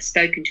know and I've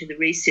spoken to the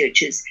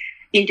researchers,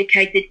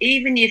 indicate that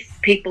even if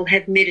people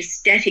have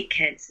metastatic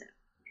cancer,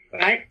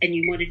 right, and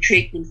you want to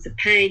treat them for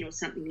pain or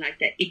something like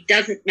that, it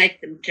doesn't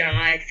make them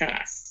die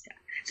faster.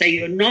 So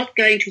you're not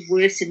going to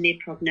worsen their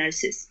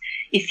prognosis.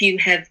 If you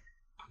have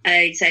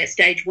a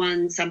stage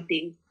 1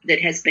 something that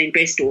has been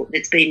breast or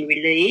that's been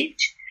relieved,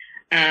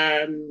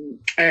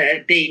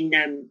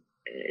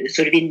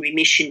 sort of in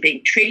remission,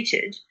 being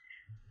treated,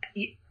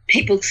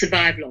 people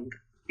survive longer.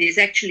 There's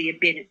actually a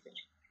benefit.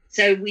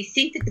 So we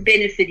think that the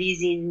benefit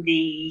is in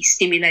the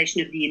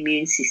stimulation of the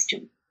immune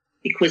system,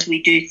 because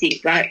we do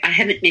think, I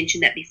haven't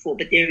mentioned that before,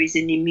 but there is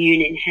an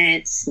immune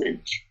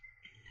enhancement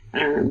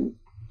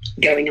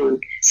going on.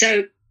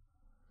 So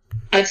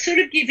I've sort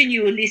of given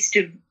you a list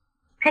of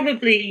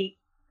probably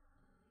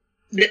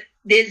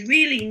there's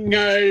really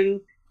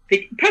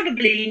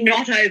probably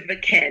not over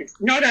cancer,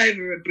 not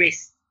over a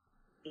breast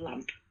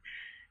lump,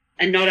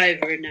 and not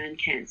over a known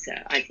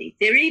cancer, I think.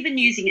 They're even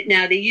using it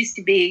now. There used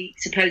to be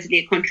supposedly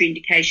a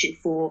contraindication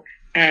for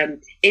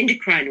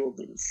endocrine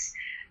organs,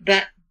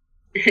 but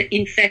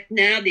in fact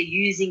now they're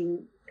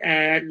using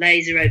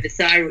laser over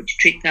thyroid to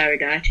treat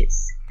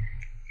thyroiditis.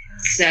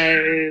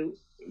 So,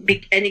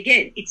 and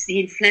again, it's the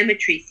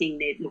inflammatory thing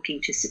they're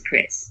looking to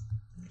suppress.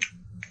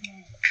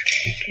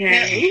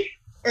 Okay.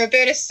 Now,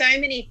 Roberta, so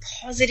many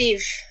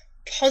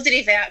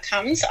positive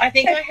outcomes. I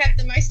think I have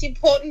the most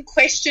important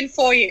question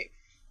for you.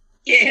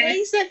 Yeah.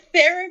 Is laser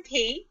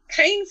therapy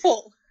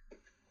painful?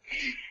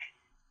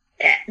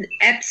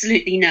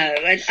 Absolutely no.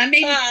 And I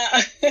mean,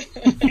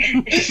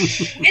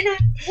 when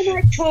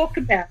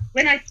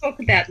I talk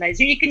about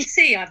laser, you can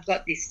see I've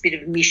got this bit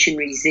of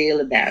missionary zeal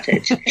about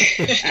it.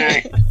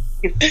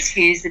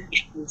 Excuse the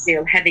missionary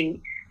zeal,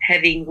 having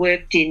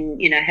worked in,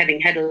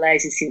 having had a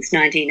laser since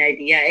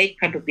 1988,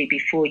 probably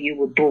before you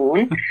were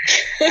born.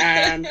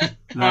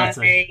 For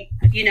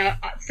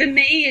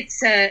me,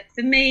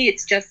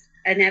 it's just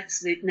an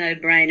absolute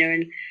no-brainer.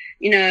 And,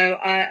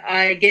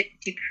 I get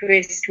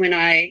depressed when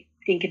I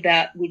think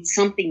about, with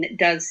something that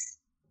does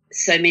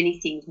so many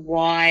things,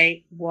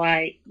 why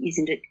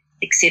isn't it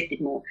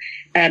accepted more?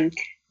 And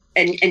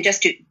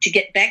just to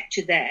get back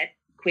to that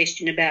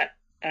question about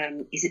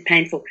is it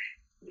painful,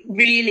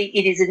 really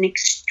it is an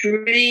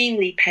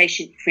extremely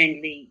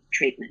patient-friendly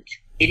treatment.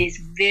 It is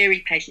very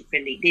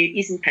patient-friendly. There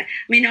isn't pain.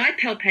 I mean, I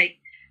palpate.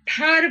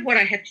 Part of what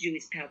I have to do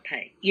is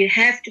palpate. You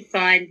have to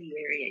find the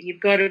area. You've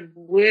got to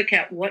work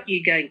out what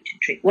you're going to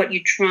treat, what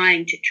you're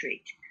trying to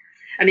treat.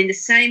 I mean, the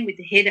same with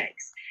the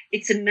headaches.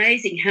 It's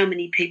amazing how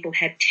many people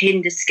have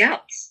tender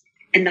scalps,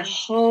 and the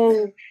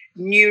whole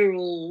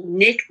neural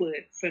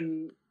network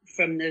from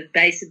the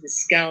base of the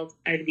skull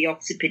over the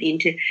occiput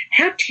into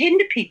how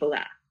tender people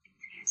are.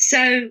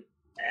 So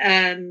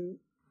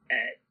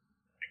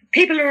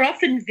people are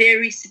often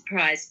very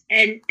surprised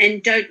and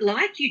don't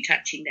like you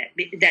touching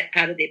that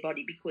part of their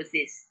body because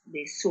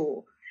they're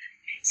sore.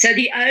 So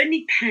the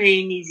only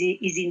pain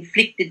is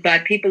inflicted by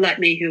people like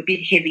me who are a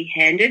bit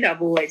heavy-handed.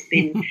 I've always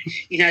been,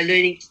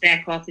 learning to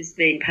back off has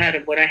been part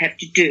of what I have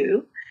to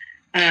do,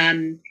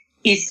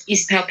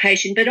 is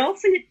palpation. But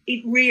often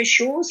it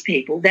reassures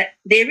people that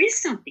there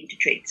is something to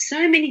treat.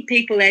 So many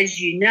people,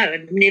 as you know,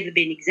 have never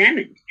been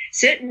examined.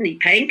 Certainly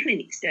pain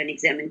clinics don't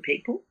examine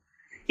people.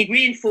 It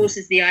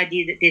reinforces the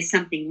idea that there's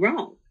something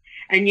wrong,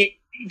 and yet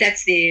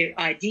that's their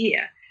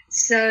idea.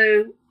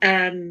 So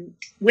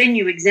when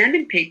you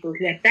examine people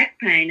who have back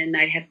pain and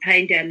they have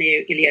pain down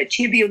their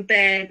iliotibial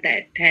band,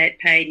 they have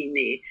pain in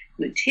their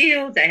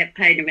gluteal, they have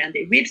pain around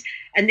their ribs,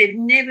 and they've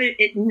never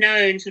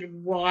known sort of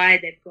why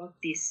they've got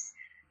this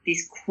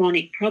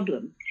chronic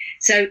problem.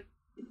 So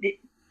it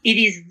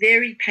is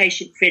very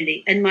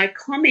patient-friendly. And my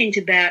comment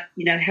about,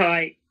 how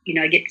I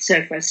get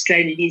so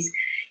frustrated is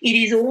it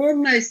is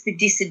almost the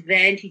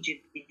disadvantage of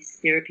this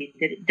therapy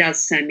that it does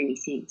so many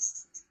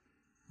things.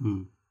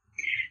 Mm.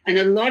 And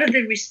a lot of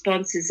the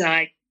responses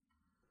I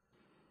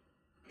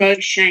grow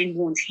Shane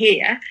Warne's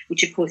hair,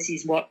 which of course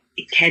is what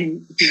it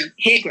can do,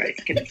 hair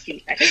growth can be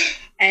stimulated.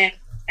 And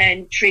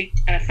and treat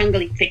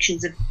fungal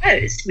infections of the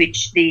host,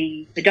 which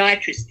the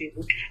podiatrists do,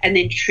 and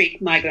then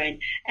treat migraine,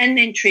 and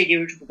then treat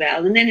irritable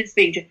bowel, and then it's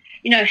being,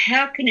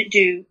 how can it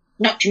do,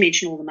 not to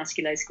mention all the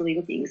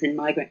musculoskeletal things and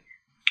migraine,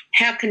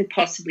 how can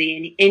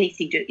possibly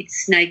anything do it?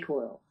 It's snake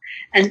oil.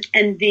 And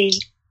then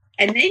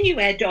you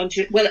add on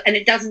to it, well, and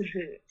it doesn't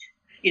hurt.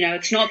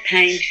 It's not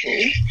painful.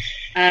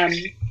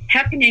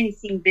 How can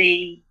anything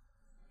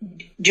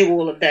do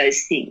all of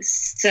those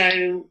things?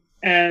 So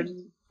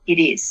it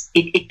is.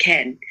 It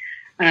can.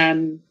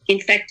 In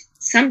fact,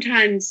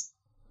 sometimes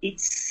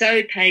it's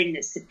so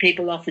painless that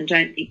people often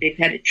don't think they've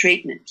had a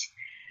treatment.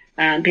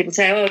 People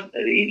say, "Oh,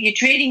 you're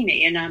treating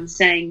me," and I'm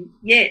saying,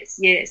 "Yes,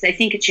 yes." They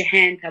think it's your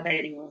hand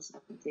palpating or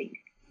something.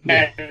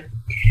 Yeah.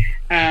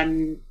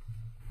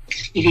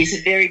 It is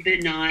a very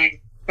benign,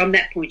 from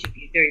that point of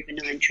view, very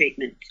benign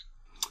treatment.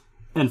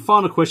 And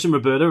final question,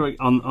 Roberta,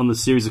 on the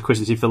series of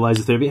questions here for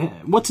laser therapy.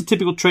 What's a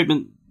typical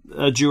treatment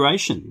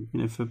duration,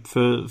 for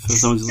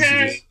someone who's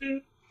listening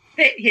to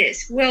this?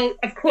 Yes, well,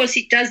 of course,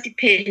 it does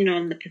depend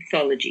on the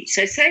pathology.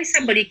 So say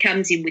somebody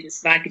comes in with a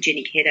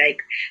spicogenic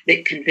headache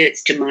that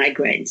converts to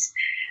migraines.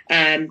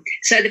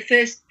 So the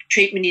first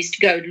treatment is to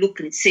go look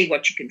and see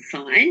what you can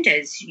find,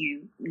 as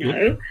you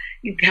know. Yep.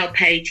 You're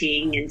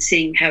palpating and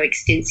seeing how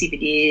extensive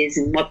it is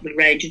and what the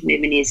range of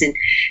movement is. And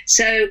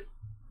so,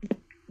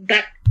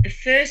 but the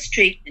first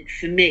treatment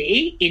for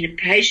me in a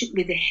patient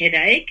with a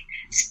headache,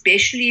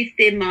 especially if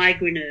they're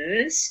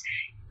migraineurs,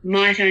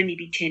 might only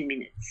be 10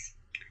 minutes.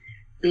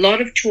 A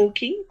lot of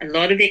talking, a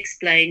lot of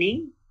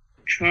explaining,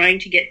 trying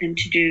to get them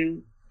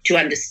to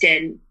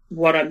understand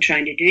what I'm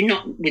trying to do,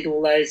 not with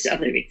all those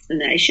other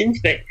explanations,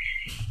 but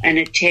an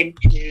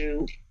attempt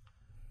to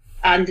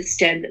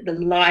understand that the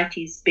light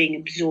is being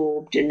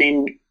absorbed and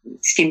then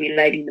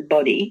stimulating the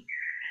body.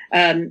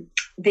 And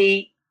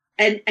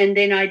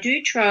then I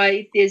do try,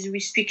 if there's a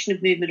restriction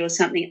of movement or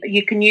something,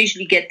 you can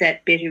usually get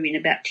that better in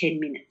about 10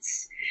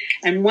 minutes.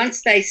 And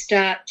once they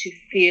start to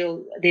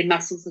feel their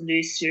muscles are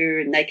looser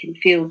and they can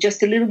feel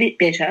just a little bit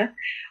better,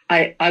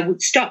 I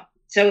would stop.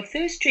 So a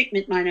first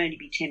treatment might only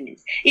be 10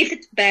 minutes. If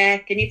it's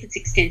back and if it's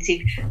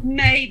extensive,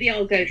 maybe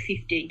I'll go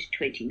 15 to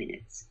 20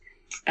 minutes.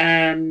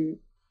 And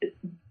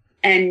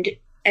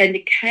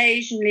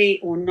occasionally,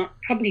 or not,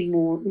 probably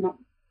not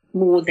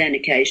more than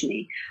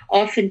occasionally,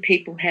 often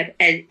people have,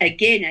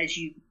 again, as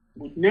you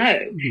would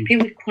know,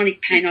 people with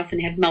chronic pain often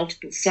have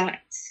multiple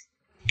sites.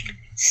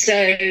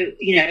 So,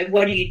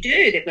 what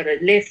do? They've got a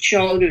left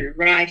shoulder, a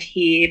right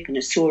hip, and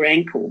a sore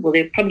ankle. Well,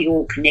 they're probably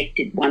all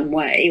connected one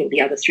way or the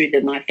other through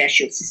the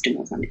myofascial system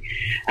or something.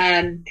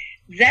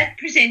 That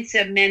presents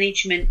a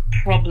management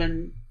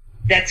problem.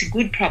 That's a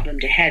good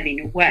problem to have in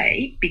a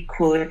way,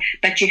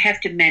 but you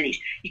have to manage.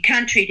 You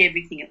can't treat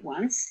everything at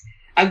once.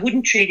 I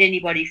wouldn't treat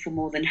anybody for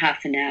more than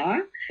half an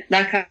hour.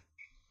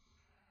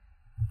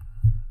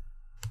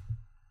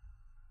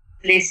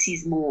 Less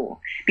is more,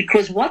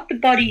 because what the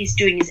body is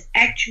doing is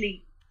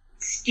actually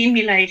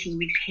stimulating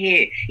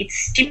repair. It's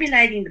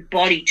stimulating the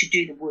body to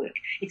do the work.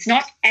 It's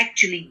not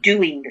actually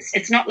doing this.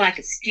 It's not like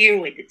a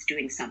steroid that's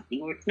doing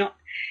something, or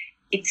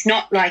it's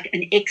not like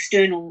an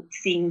external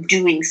thing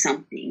doing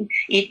something.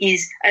 It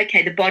is,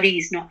 okay, the body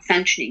is not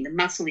functioning, the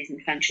muscle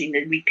isn't functioning,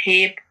 the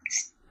repair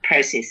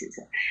processes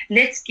are.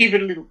 Let's give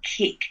it a little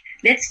kick.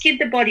 Let's give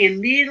the body a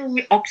little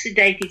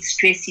oxidative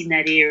stress in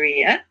that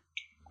area,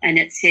 and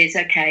it says,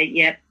 okay,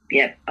 yep,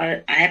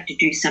 I have to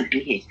do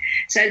something here.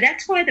 So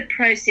that's why the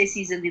process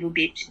is a little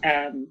bit,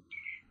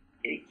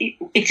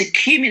 it's a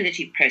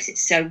cumulative process.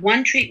 So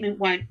one treatment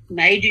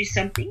may do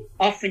something.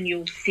 Often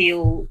you'll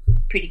feel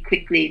pretty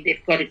quickly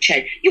they've got to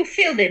change. You'll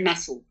feel their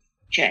muscle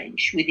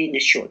change within a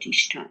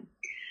shortish time.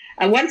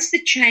 Once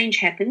the change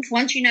happens,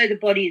 once you know the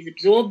body has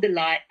absorbed the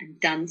light and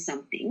done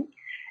something,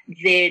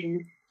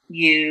 then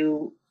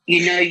you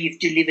know you've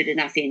delivered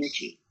enough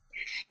energy.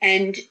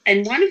 And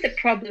one of the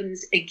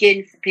problems,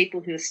 again, for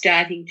people who are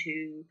starting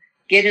to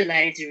get a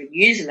laser and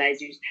use a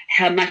laser is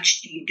how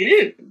much do you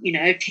do?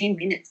 10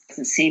 minutes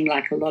doesn't seem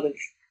like a lot of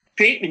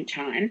treatment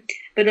time,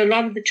 but a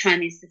lot of the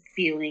time is the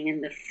feeling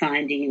and the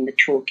finding and the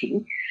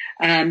talking.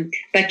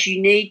 But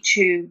you need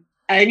to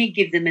only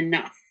give them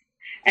enough.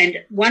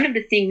 And one of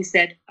the things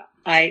that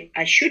I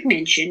should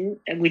mention,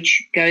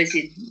 which goes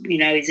in,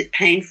 is it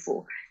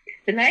painful?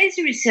 The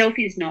laser itself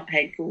is not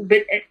painful,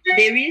 but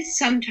there is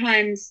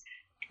sometimes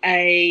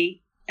a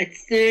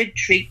third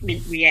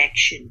treatment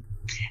reaction,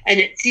 and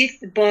it's if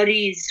the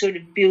body is sort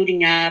of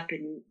building up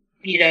and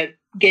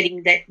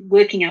getting that,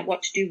 working out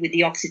what to do with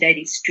the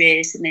oxidative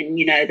stress, and then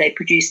they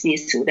produce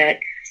this or that,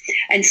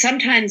 and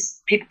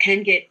sometimes people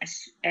can get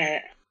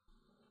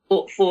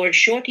for a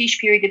shortish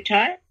period of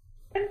time,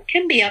 it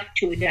can be up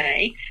to a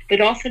day, but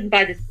often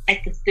at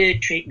the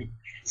third treatment.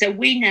 So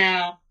we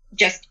now,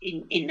 just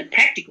in the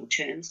practical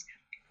terms,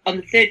 on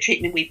the third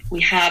treatment,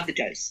 we halve the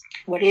dose.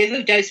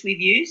 Whatever dose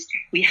we've used,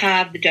 we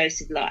halve the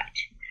dose of light.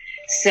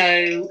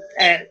 So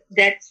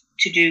that's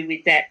to do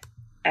with that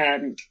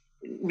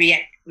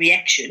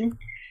reaction.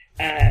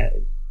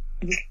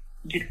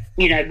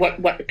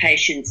 what the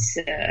patients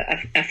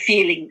are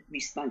feeling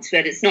response,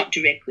 but it's not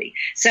directly.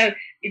 So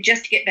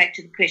just to get back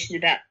to the question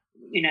about,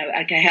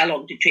 okay, how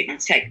long do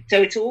treatments take?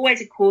 So it's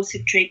always a course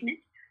of treatment.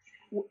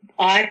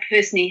 I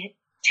personally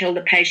tell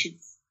the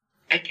patients,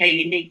 okay,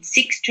 you need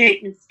 6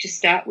 treatments to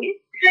start with.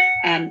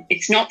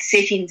 It's not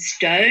set in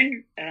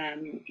stone.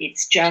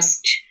 It's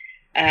just,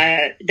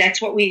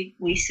 that's what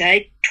we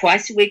say,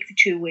 twice a week for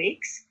 2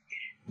 weeks.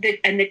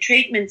 And the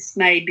treatments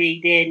may be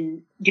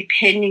then,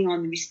 depending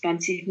on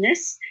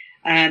responsiveness,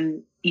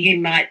 you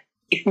might,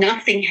 if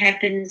nothing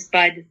happens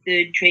by the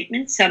 3rd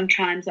treatment,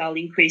 sometimes I'll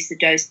increase the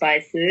dose by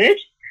a 3rd,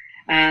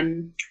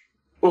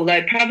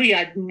 although probably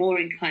I'm more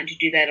inclined to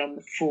do that on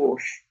the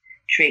 4th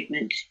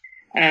treatment.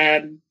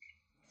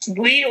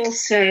 We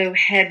also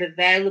have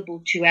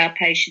available to our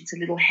patients a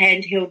little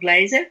handheld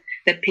laser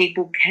that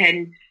people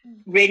can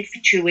rent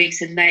for 2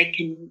 weeks, and they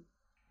can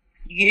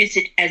use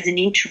it as an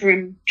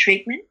interim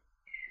treatment,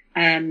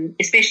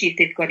 especially if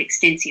they've got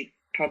extensive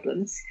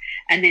problems,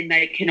 and then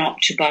they can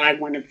opt to buy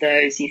one of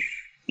those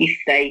if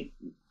they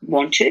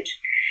want it.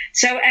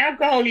 So our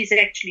goal is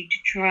actually to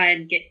try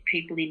and get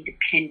people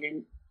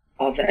independent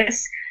of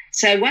us.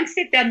 So once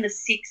they've done the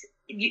 6,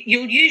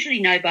 you'll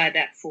usually know by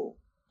about 4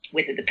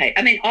 whether the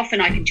patient,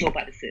 often I can tell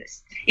by the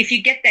 1st. If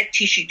you get that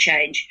tissue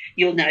change,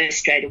 you'll know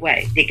straight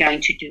away they're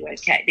going to do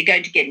okay. They're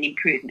going to get an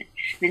improvement.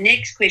 The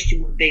next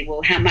question would be,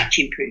 well, how much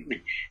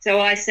improvement? So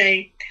I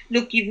say,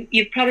 look,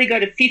 you've probably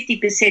got a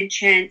 50%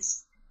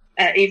 chance,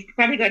 you've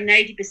probably got an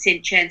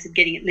 80% chance of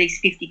getting at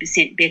least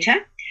 50% better.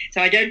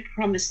 So I don't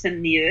promise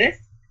them the earth.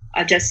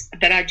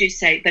 But I do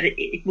say, but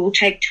it will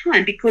take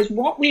time, because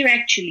what we're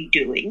actually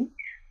doing,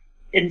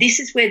 and this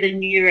is where the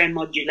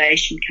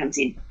neuromodulation comes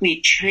in, we're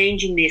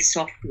changing their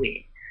software.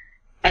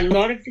 A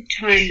lot of the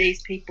time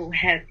these people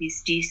have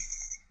this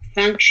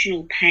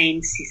dysfunctional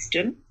pain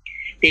system.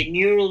 Their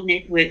neural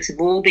networks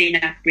have all been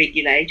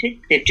upregulated.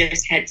 They've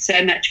just had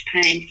so much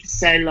pain for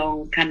so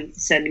long, coming from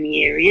so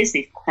many areas.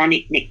 These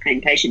chronic neck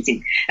pain patients,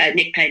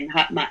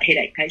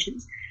 headache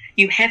patients.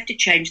 You have to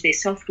change their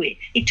software.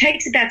 It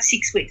takes about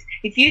 6 weeks.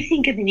 If you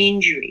think of an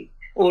injury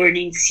or an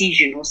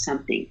incision or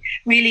something,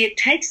 really it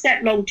takes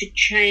that long to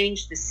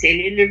change the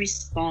cellular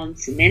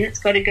response, and then it's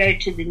got to go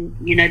to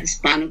the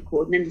spinal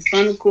cord, and then the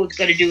spinal cord's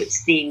got to do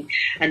its thing,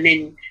 and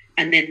then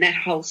that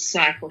whole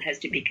cycle has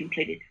to be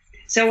completed.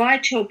 So I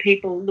tell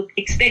people, look,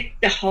 expect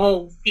the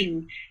whole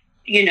thing,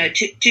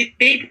 to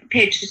be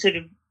prepared to sort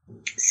of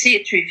see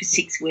it through for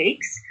 6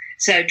 weeks.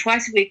 So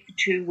twice a week for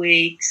 2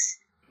 weeks,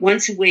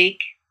 once a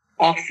week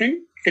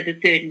often for the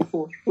 3rd and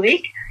 4th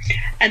week,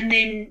 and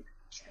then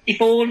if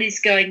all is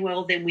going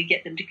well, then we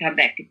get them to come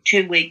back at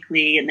 2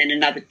 weekly, and then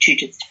another 2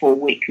 to 4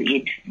 weekly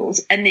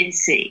intervals, and then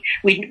see.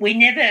 We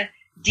never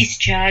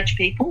discharge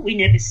people. We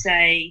never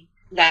say,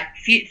 like,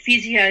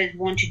 physios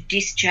want to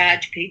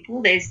discharge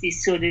people. There's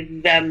this sort of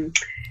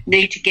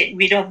need to get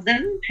rid of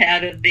them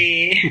out of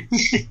their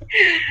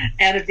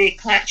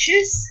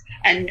clutches.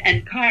 And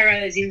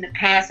chiros in the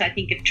past, I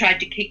think, have tried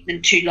to keep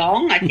them too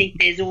long. I think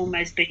there's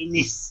almost been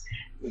this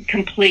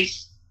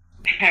complete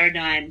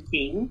paradigm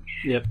thing.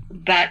 Yep.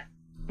 But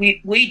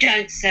we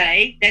don't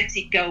say, that's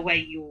it, go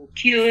away, you're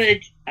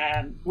cured.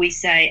 We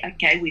say,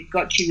 okay, we've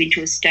got you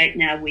into a state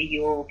now where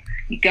you're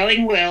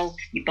going well.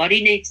 Your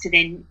body needs to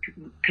then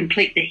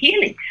complete the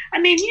healing.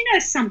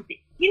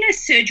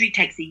 Surgery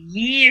takes a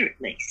year at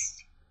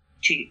least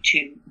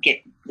to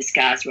get the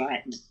scars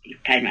right and the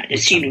pain right,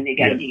 assuming they're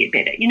going to get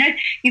better.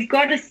 You've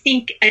got to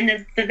think,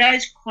 and for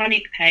those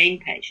chronic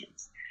pain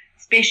patients,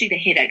 especially the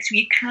headaches,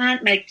 you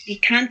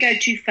can't go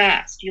too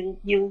fast.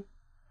 You'll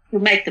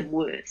make them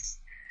worse.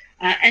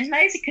 And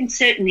laser can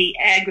certainly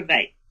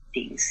aggravate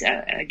things.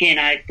 Again,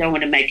 I don't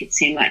want to make it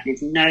seem like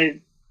there's no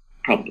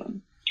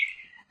problem.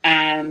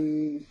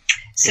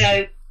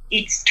 So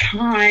it's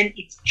time,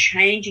 it's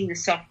changing the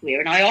software.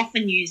 And I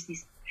often use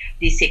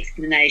this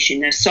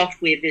explanation of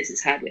software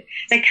versus hardware.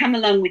 They come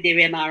along with their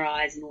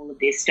MRIs and all of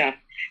their stuff.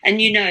 And,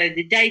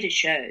 the data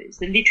shows,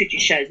 the literature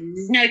shows,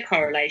 there's no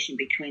correlation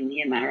between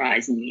the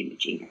MRIs and the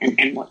imaging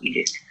and what you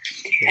do.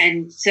 Sure.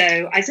 And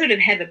so I sort of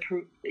have a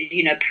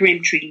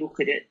peremptory look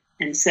at it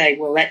and say,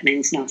 well, that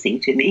means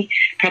nothing to me.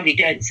 Probably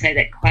don't say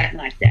that quite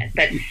like that.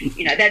 But,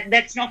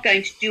 that's not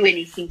going to do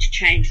anything to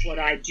change what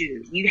I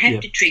do. You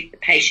have to treat the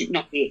patient,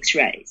 not the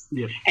X-rays.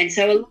 Yep. And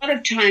so a lot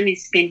of time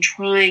is spent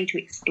trying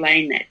to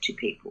explain that to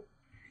people.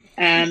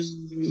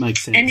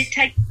 Makes sense. And it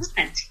takes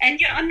time. And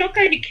I'm not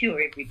going to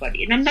cure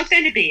everybody, and I'm not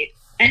going to be it.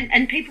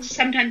 And people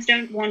sometimes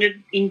don't want to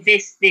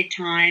invest their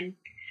time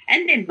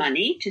and their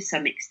money to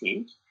some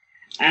extent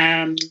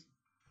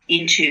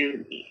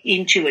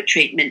into a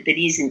treatment that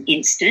isn't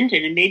instant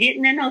and immediate,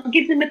 and then I'll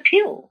give them a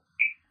pill.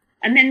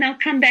 And then they'll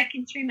come back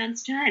in 3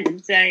 months' time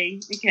and say,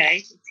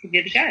 okay, let's give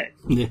it a go.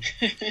 Yeah.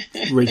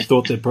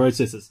 Rethought their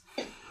processes.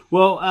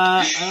 Well,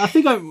 I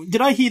think did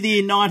I hear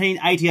the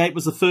 1988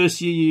 was the first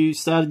year you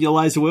started your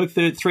laser work,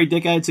 3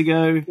 decades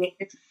ago?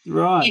 Yes.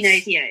 Right. In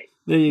 88.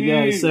 There you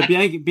go. So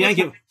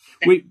Bianca,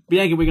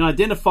 we can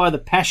identify the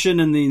passion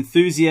and the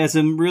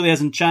enthusiasm really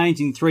hasn't changed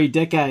in 3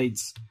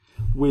 decades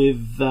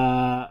with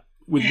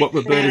with what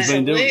Roberta's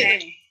been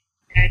doing.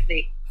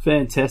 Totally.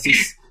 Fantastic.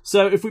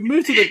 So if we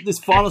move to this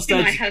final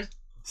stage...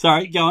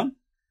 Sorry, go on.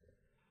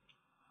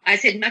 I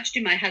said much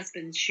to my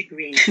husband's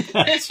chagrin.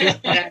 That's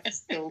right.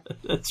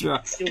 That's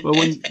right. Well,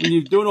 when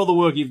you're doing all the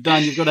work you've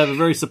done, you've got to have a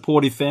very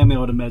supportive family,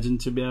 I'd imagine,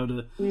 to be able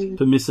to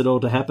permit it all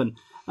to happen.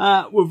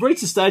 We've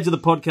reached the stage of the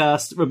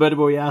podcast, Roberta,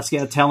 where we ask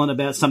our talent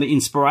about something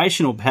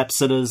inspirational, perhaps,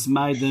 that has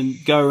made them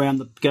go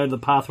to the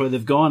pathway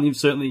they've gone. You've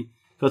certainly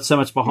got so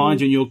much behind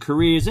you in your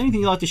career. Is there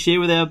anything you'd like to share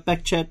with our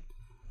Backchat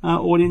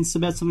audience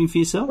about something for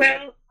yourself?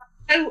 Well,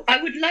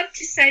 I would love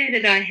to say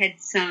that I had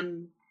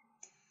some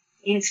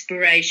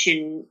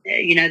inspiration,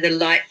 the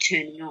light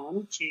turning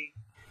on to,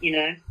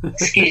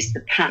 excuse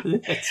the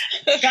pun. But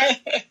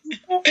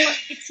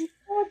it's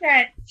more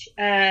that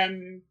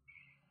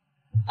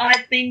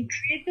I've been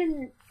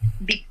driven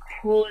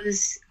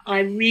because I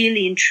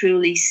really and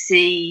truly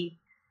see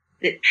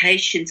that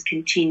patients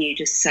continue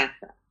to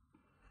suffer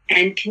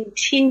and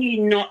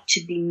continue not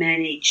to be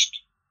managed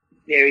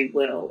very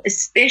well,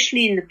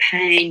 especially in the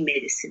pain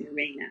medicine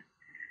arena.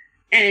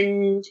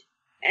 And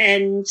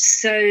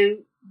so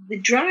the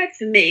drive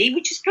for me,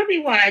 which is probably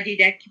why I did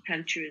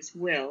acupuncture as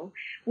well,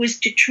 was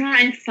to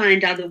try and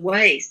find other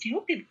ways to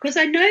help people, because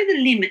I know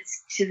the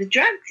limits to the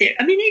drug therapy.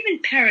 I mean,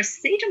 even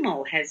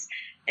paracetamol has,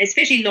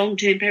 especially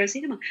long-term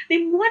paracetamol. I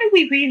mean, what are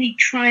we really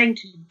trying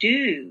to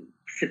do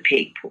for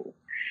people?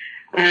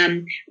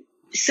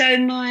 So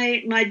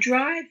my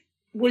drive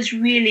was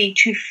really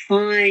to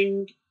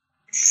find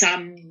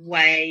some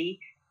way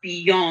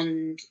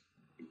beyond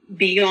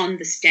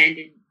the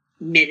standard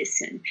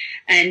medicine.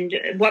 And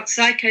what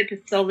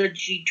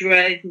psychopathology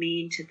drove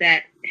me into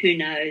that, who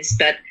knows?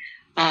 But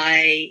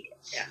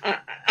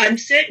I'm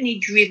certainly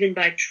driven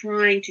by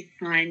trying to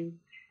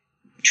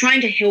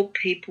help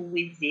people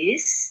with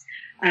this.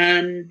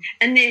 And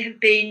there have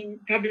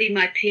been probably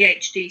my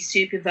PhD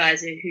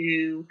supervisor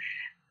who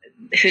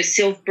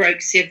herself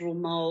broke several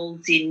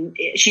molds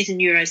she's a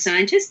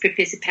neuroscientist,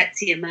 Professor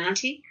Patsy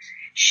Amati.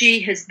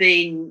 She has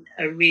been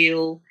a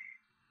real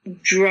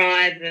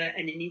driver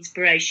and an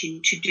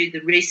inspiration to do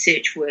the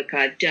research work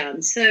I've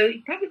done. So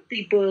it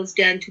probably boils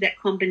down to that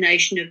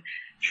combination of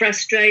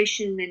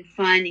frustration and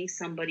finding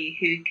somebody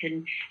who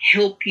can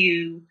help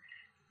you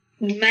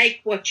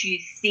make what you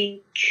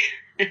think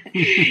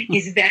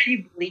is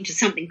valuable into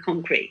something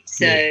concrete.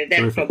 So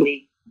that's terrific.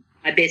 Probably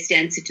my best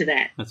answer to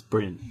that. That's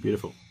brilliant.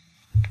 Beautiful.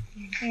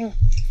 Okay.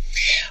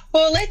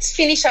 Well, let's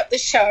finish up the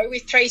show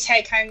with 3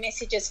 take-home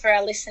messages for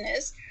our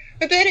listeners.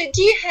 Roberta,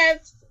 do you have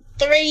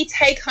 3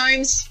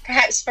 take-homes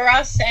perhaps for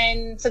us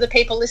and for the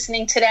people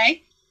listening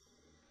today?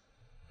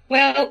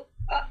 Well,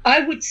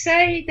 I would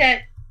say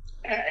that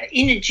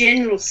in a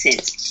general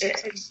sense,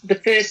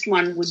 the first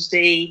one would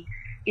be,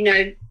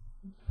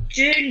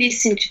 do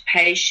listen to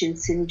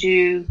patients and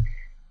do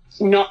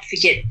not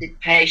forget that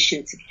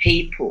patients are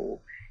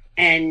people.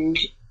 And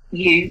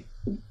I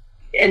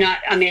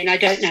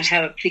don't know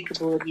how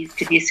applicable it is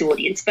to this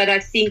audience, but I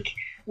think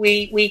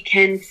we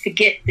can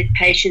forget that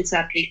patients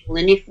are people.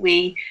 And if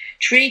we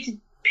treated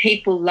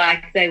people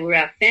like they were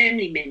our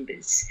family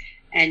members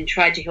and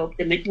tried to help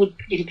them, it would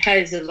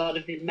impose a lot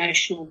of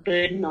emotional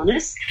burden on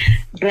us.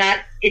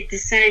 But at the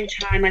same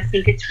time, I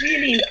think it's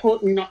really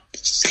important not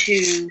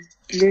to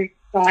lose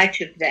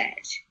sight of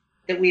that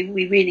we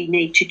really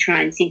need to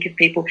try and think of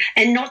people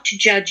and not to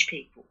judge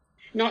people,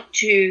 not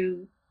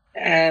to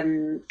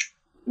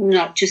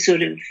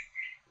sort of,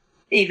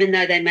 even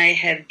though they may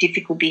have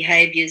difficult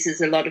behaviours,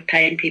 as a lot of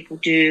pain people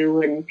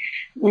do, and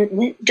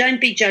don't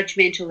be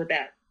judgmental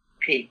about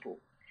people.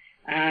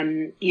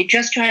 You're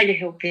just trying to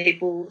help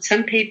people.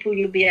 Some people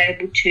you'll be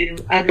able to,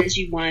 others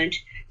you won't.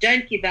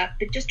 Don't give up,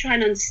 but just try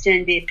and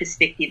understand their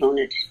perspective on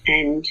it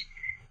and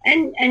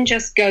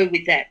just go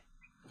with that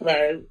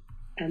flow.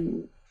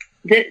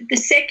 The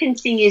second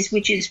thing is,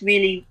 which is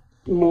really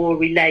more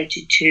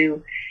related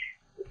to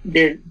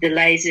the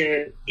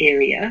laser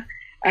area,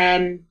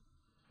 do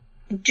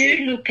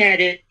look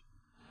at it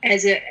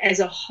as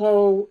a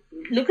whole.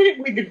 Look at it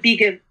with the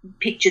bigger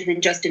picture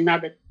than just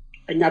another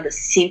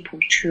simple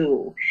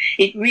tool.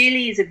 It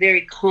really is a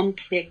very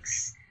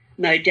complex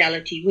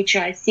modality, which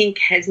I think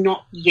has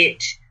not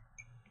yet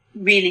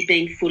really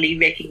been fully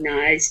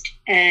recognised,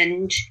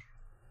 and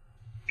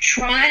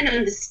try and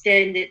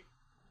understand it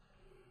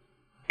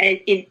and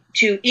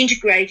to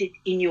integrate it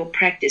in your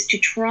practice, to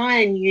try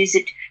and use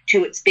it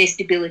to its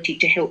best ability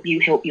to help you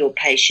help your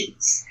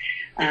patients,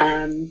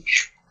 and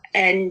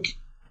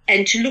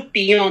to look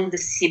beyond the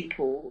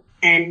simple,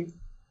 and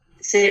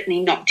certainly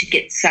not to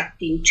get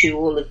sucked into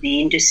all of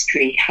the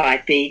industry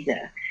hype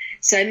either.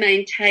 So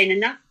maintain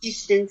enough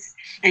distance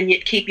and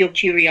yet keep your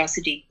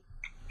curiosity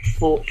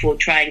for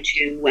trying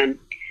to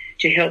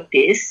help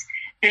this.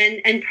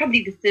 And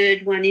probably the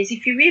third one is,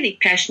 if you're really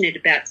passionate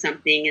about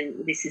something,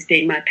 and this has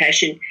been my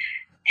passion,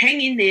 hang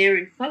in there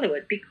and follow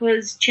it,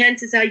 because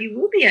chances are you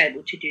will be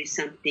able to do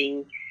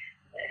something.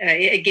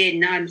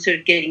 Again, I'm sort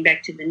of getting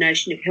back to the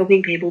notion of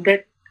helping people,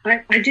 but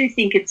I do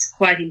think it's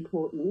quite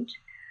important,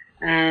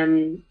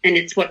 and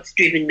it's what's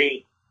driven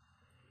me.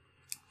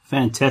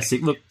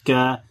 Fantastic. Look,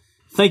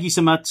 thank you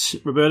so much,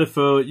 Roberta,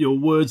 for your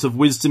words of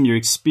wisdom, your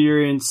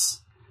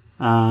experience,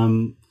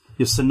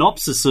 your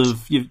synopsis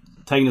of you've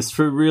taken us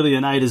through really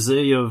an A to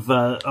Z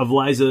of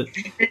laser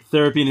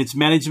therapy and its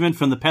management,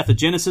 from the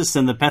pathogenesis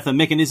and the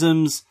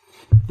pathomechanisms,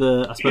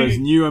 the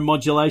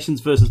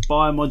neuromodulations versus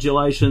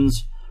biomodulations,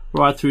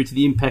 right through to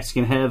the impacts it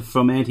can have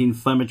from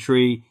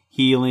anti-inflammatory,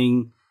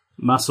 healing,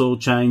 muscle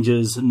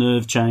changes,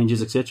 nerve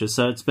changes, etc.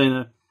 So it's been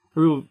a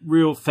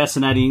real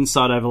fascinating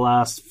insight over the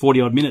last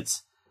 40-odd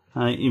minutes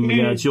in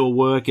regards to your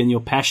work and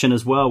your passion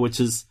as well, which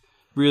is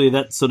really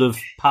that sort of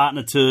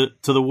partner to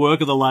the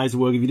work of the laser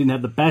work. If you didn't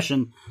have the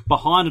passion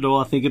behind it all,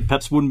 I think it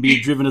perhaps wouldn't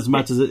be driven as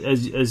much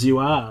as you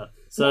are.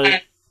 So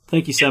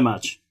thank you so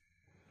much.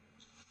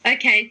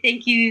 Okay,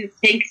 thank you.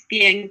 Thanks,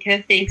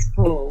 Bianca. Thanks,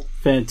 Paul.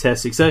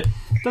 Fantastic. So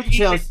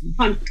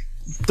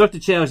Dr.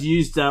 Chow's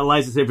used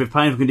laser therapy for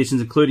painful conditions,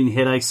 including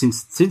headaches,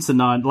 since the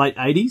late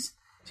 80s.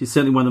 She's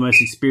certainly one of the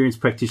most experienced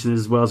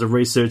practitioners, as well as a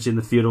researcher in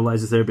the field of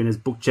laser therapy, and has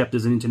book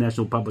chapters and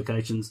international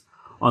publications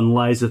on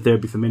laser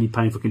therapy for many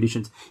painful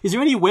conditions. Is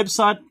there any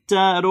website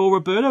at all,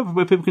 Roberta,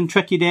 where people can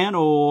track you down,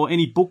 or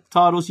any book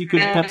titles you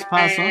could perhaps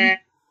pass on?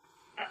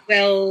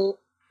 Well,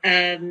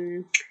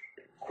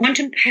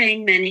 quantum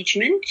pain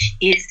management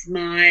is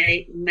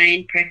my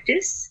main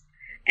practice,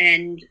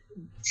 and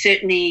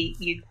certainly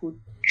you could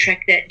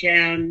track that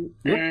down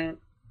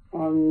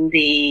on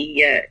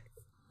the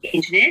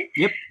internet.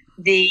 Yep.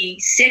 The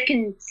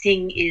second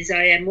thing is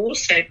I am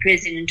also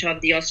president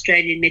of the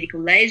Australian Medical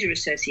Laser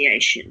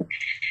Association,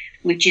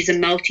 which is a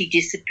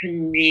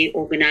multidisciplinary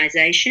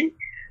organisation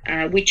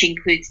which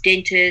includes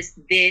dentists,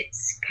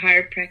 vets,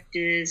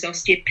 chiropractors,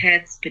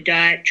 osteopaths,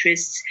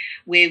 podiatrists,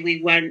 where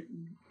we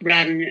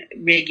run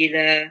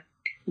regular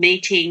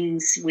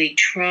meetings. We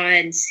try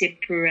and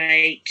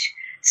separate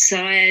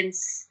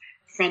science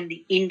from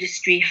the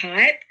industry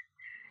hype.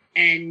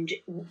 And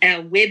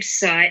our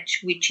website,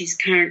 which is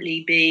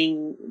currently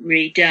being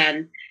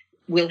redone,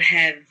 will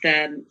have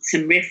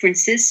some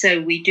references.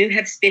 So we do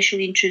have special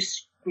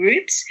interest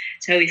groups.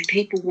 So if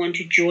people want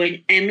to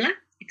join AMLA,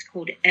 it's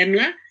called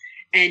AMLA,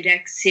 and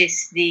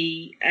access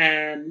the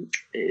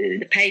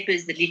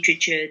papers, the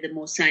literature, the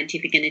more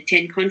scientific, and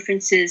attend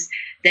conferences,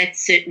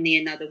 that's certainly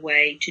another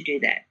way to do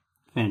that.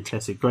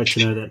 Fantastic. Great to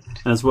know that.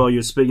 And as well,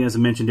 you're speaking, as I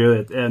mentioned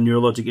earlier, at our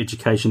neurologic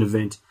education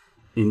event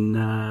in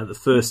the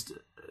first...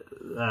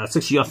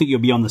 actually, I think you'll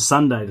be on the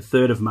Sunday, the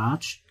 3rd of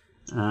March,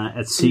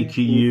 at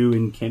CQU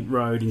in Kent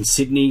Road in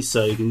Sydney.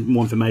 So you can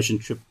more information,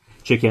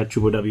 check out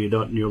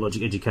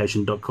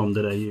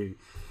www.neurologiceducation.com.au.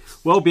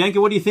 Well, Bianca,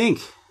 what do you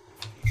think?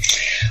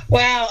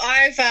 Well,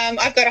 I've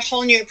got a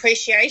whole new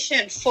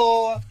appreciation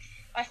for,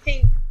 I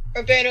think,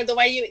 Roberta, the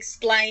way you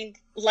explained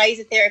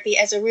laser therapy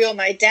as a real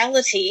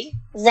modality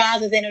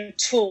rather than a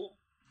tool.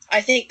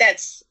 I think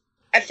that's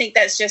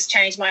just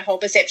changed my whole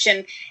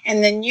perception.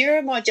 And the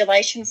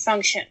neuromodulation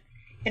function,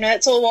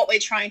 that's all what we're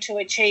trying to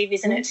achieve,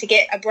 isn't it? To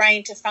get a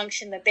brain to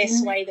function the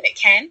best way that it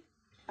can.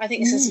 I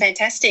think this is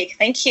fantastic.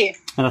 Thank you.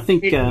 And I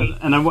think,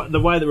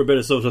 the way that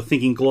Roberta's sort of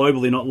thinking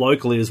globally, not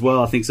locally as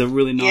well, I think is a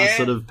really nice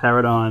sort of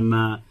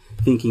paradigm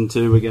thinking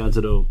to regards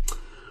it all.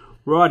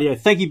 Rightio.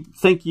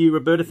 Thank you,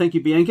 Roberta. Thank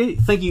you, Bianca.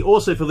 Thank you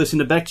also for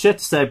listening to Backchat.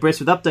 To stay abreast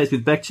with updates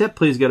with Backchat,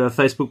 please go to our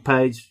Facebook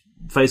page,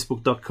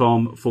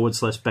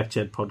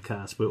 facebook.com/Backchat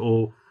podcast, where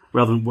all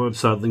relevant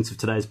website links of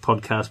today's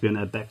podcast will be on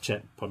our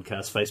Backchat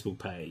podcast Facebook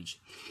page.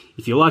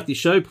 If you like this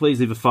show, please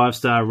leave a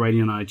 5-star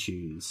rating on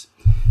iTunes.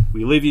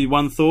 We leave you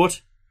one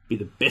thought: be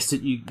the best at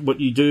what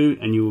you do,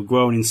 and you will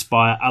grow and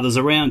inspire others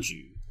around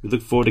you. We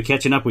look forward to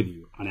catching up with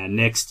you on our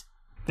next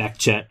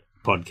Backchat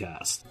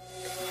podcast.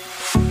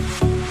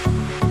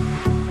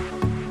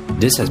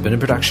 This has been a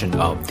production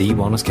of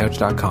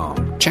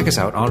TheWellnessCouch.com. Check us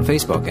out on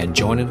Facebook and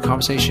join in the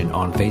conversation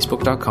on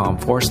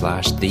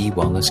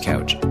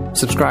Facebook.com/TheWellnessCouch.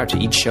 Subscribe to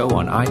each show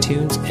on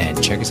iTunes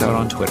and check us out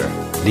on Twitter.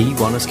 The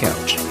Wellness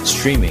Couch,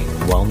 streaming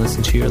wellness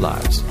into your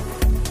lives.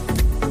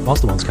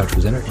 Whilst the Wellness Couch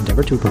presenter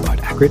endeavor to provide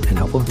accurate and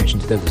helpful information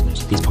to their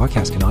listeners, these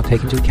podcasts cannot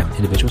take into account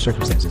individual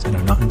circumstances and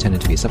are not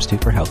intended to be a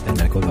substitute for health and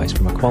medical advice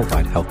from a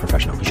qualified health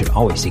professional. You should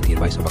always seek the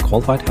advice of a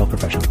qualified health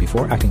professional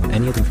before acting on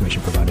any of the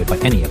information provided by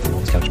any of the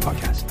Wellness Couch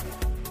podcasts.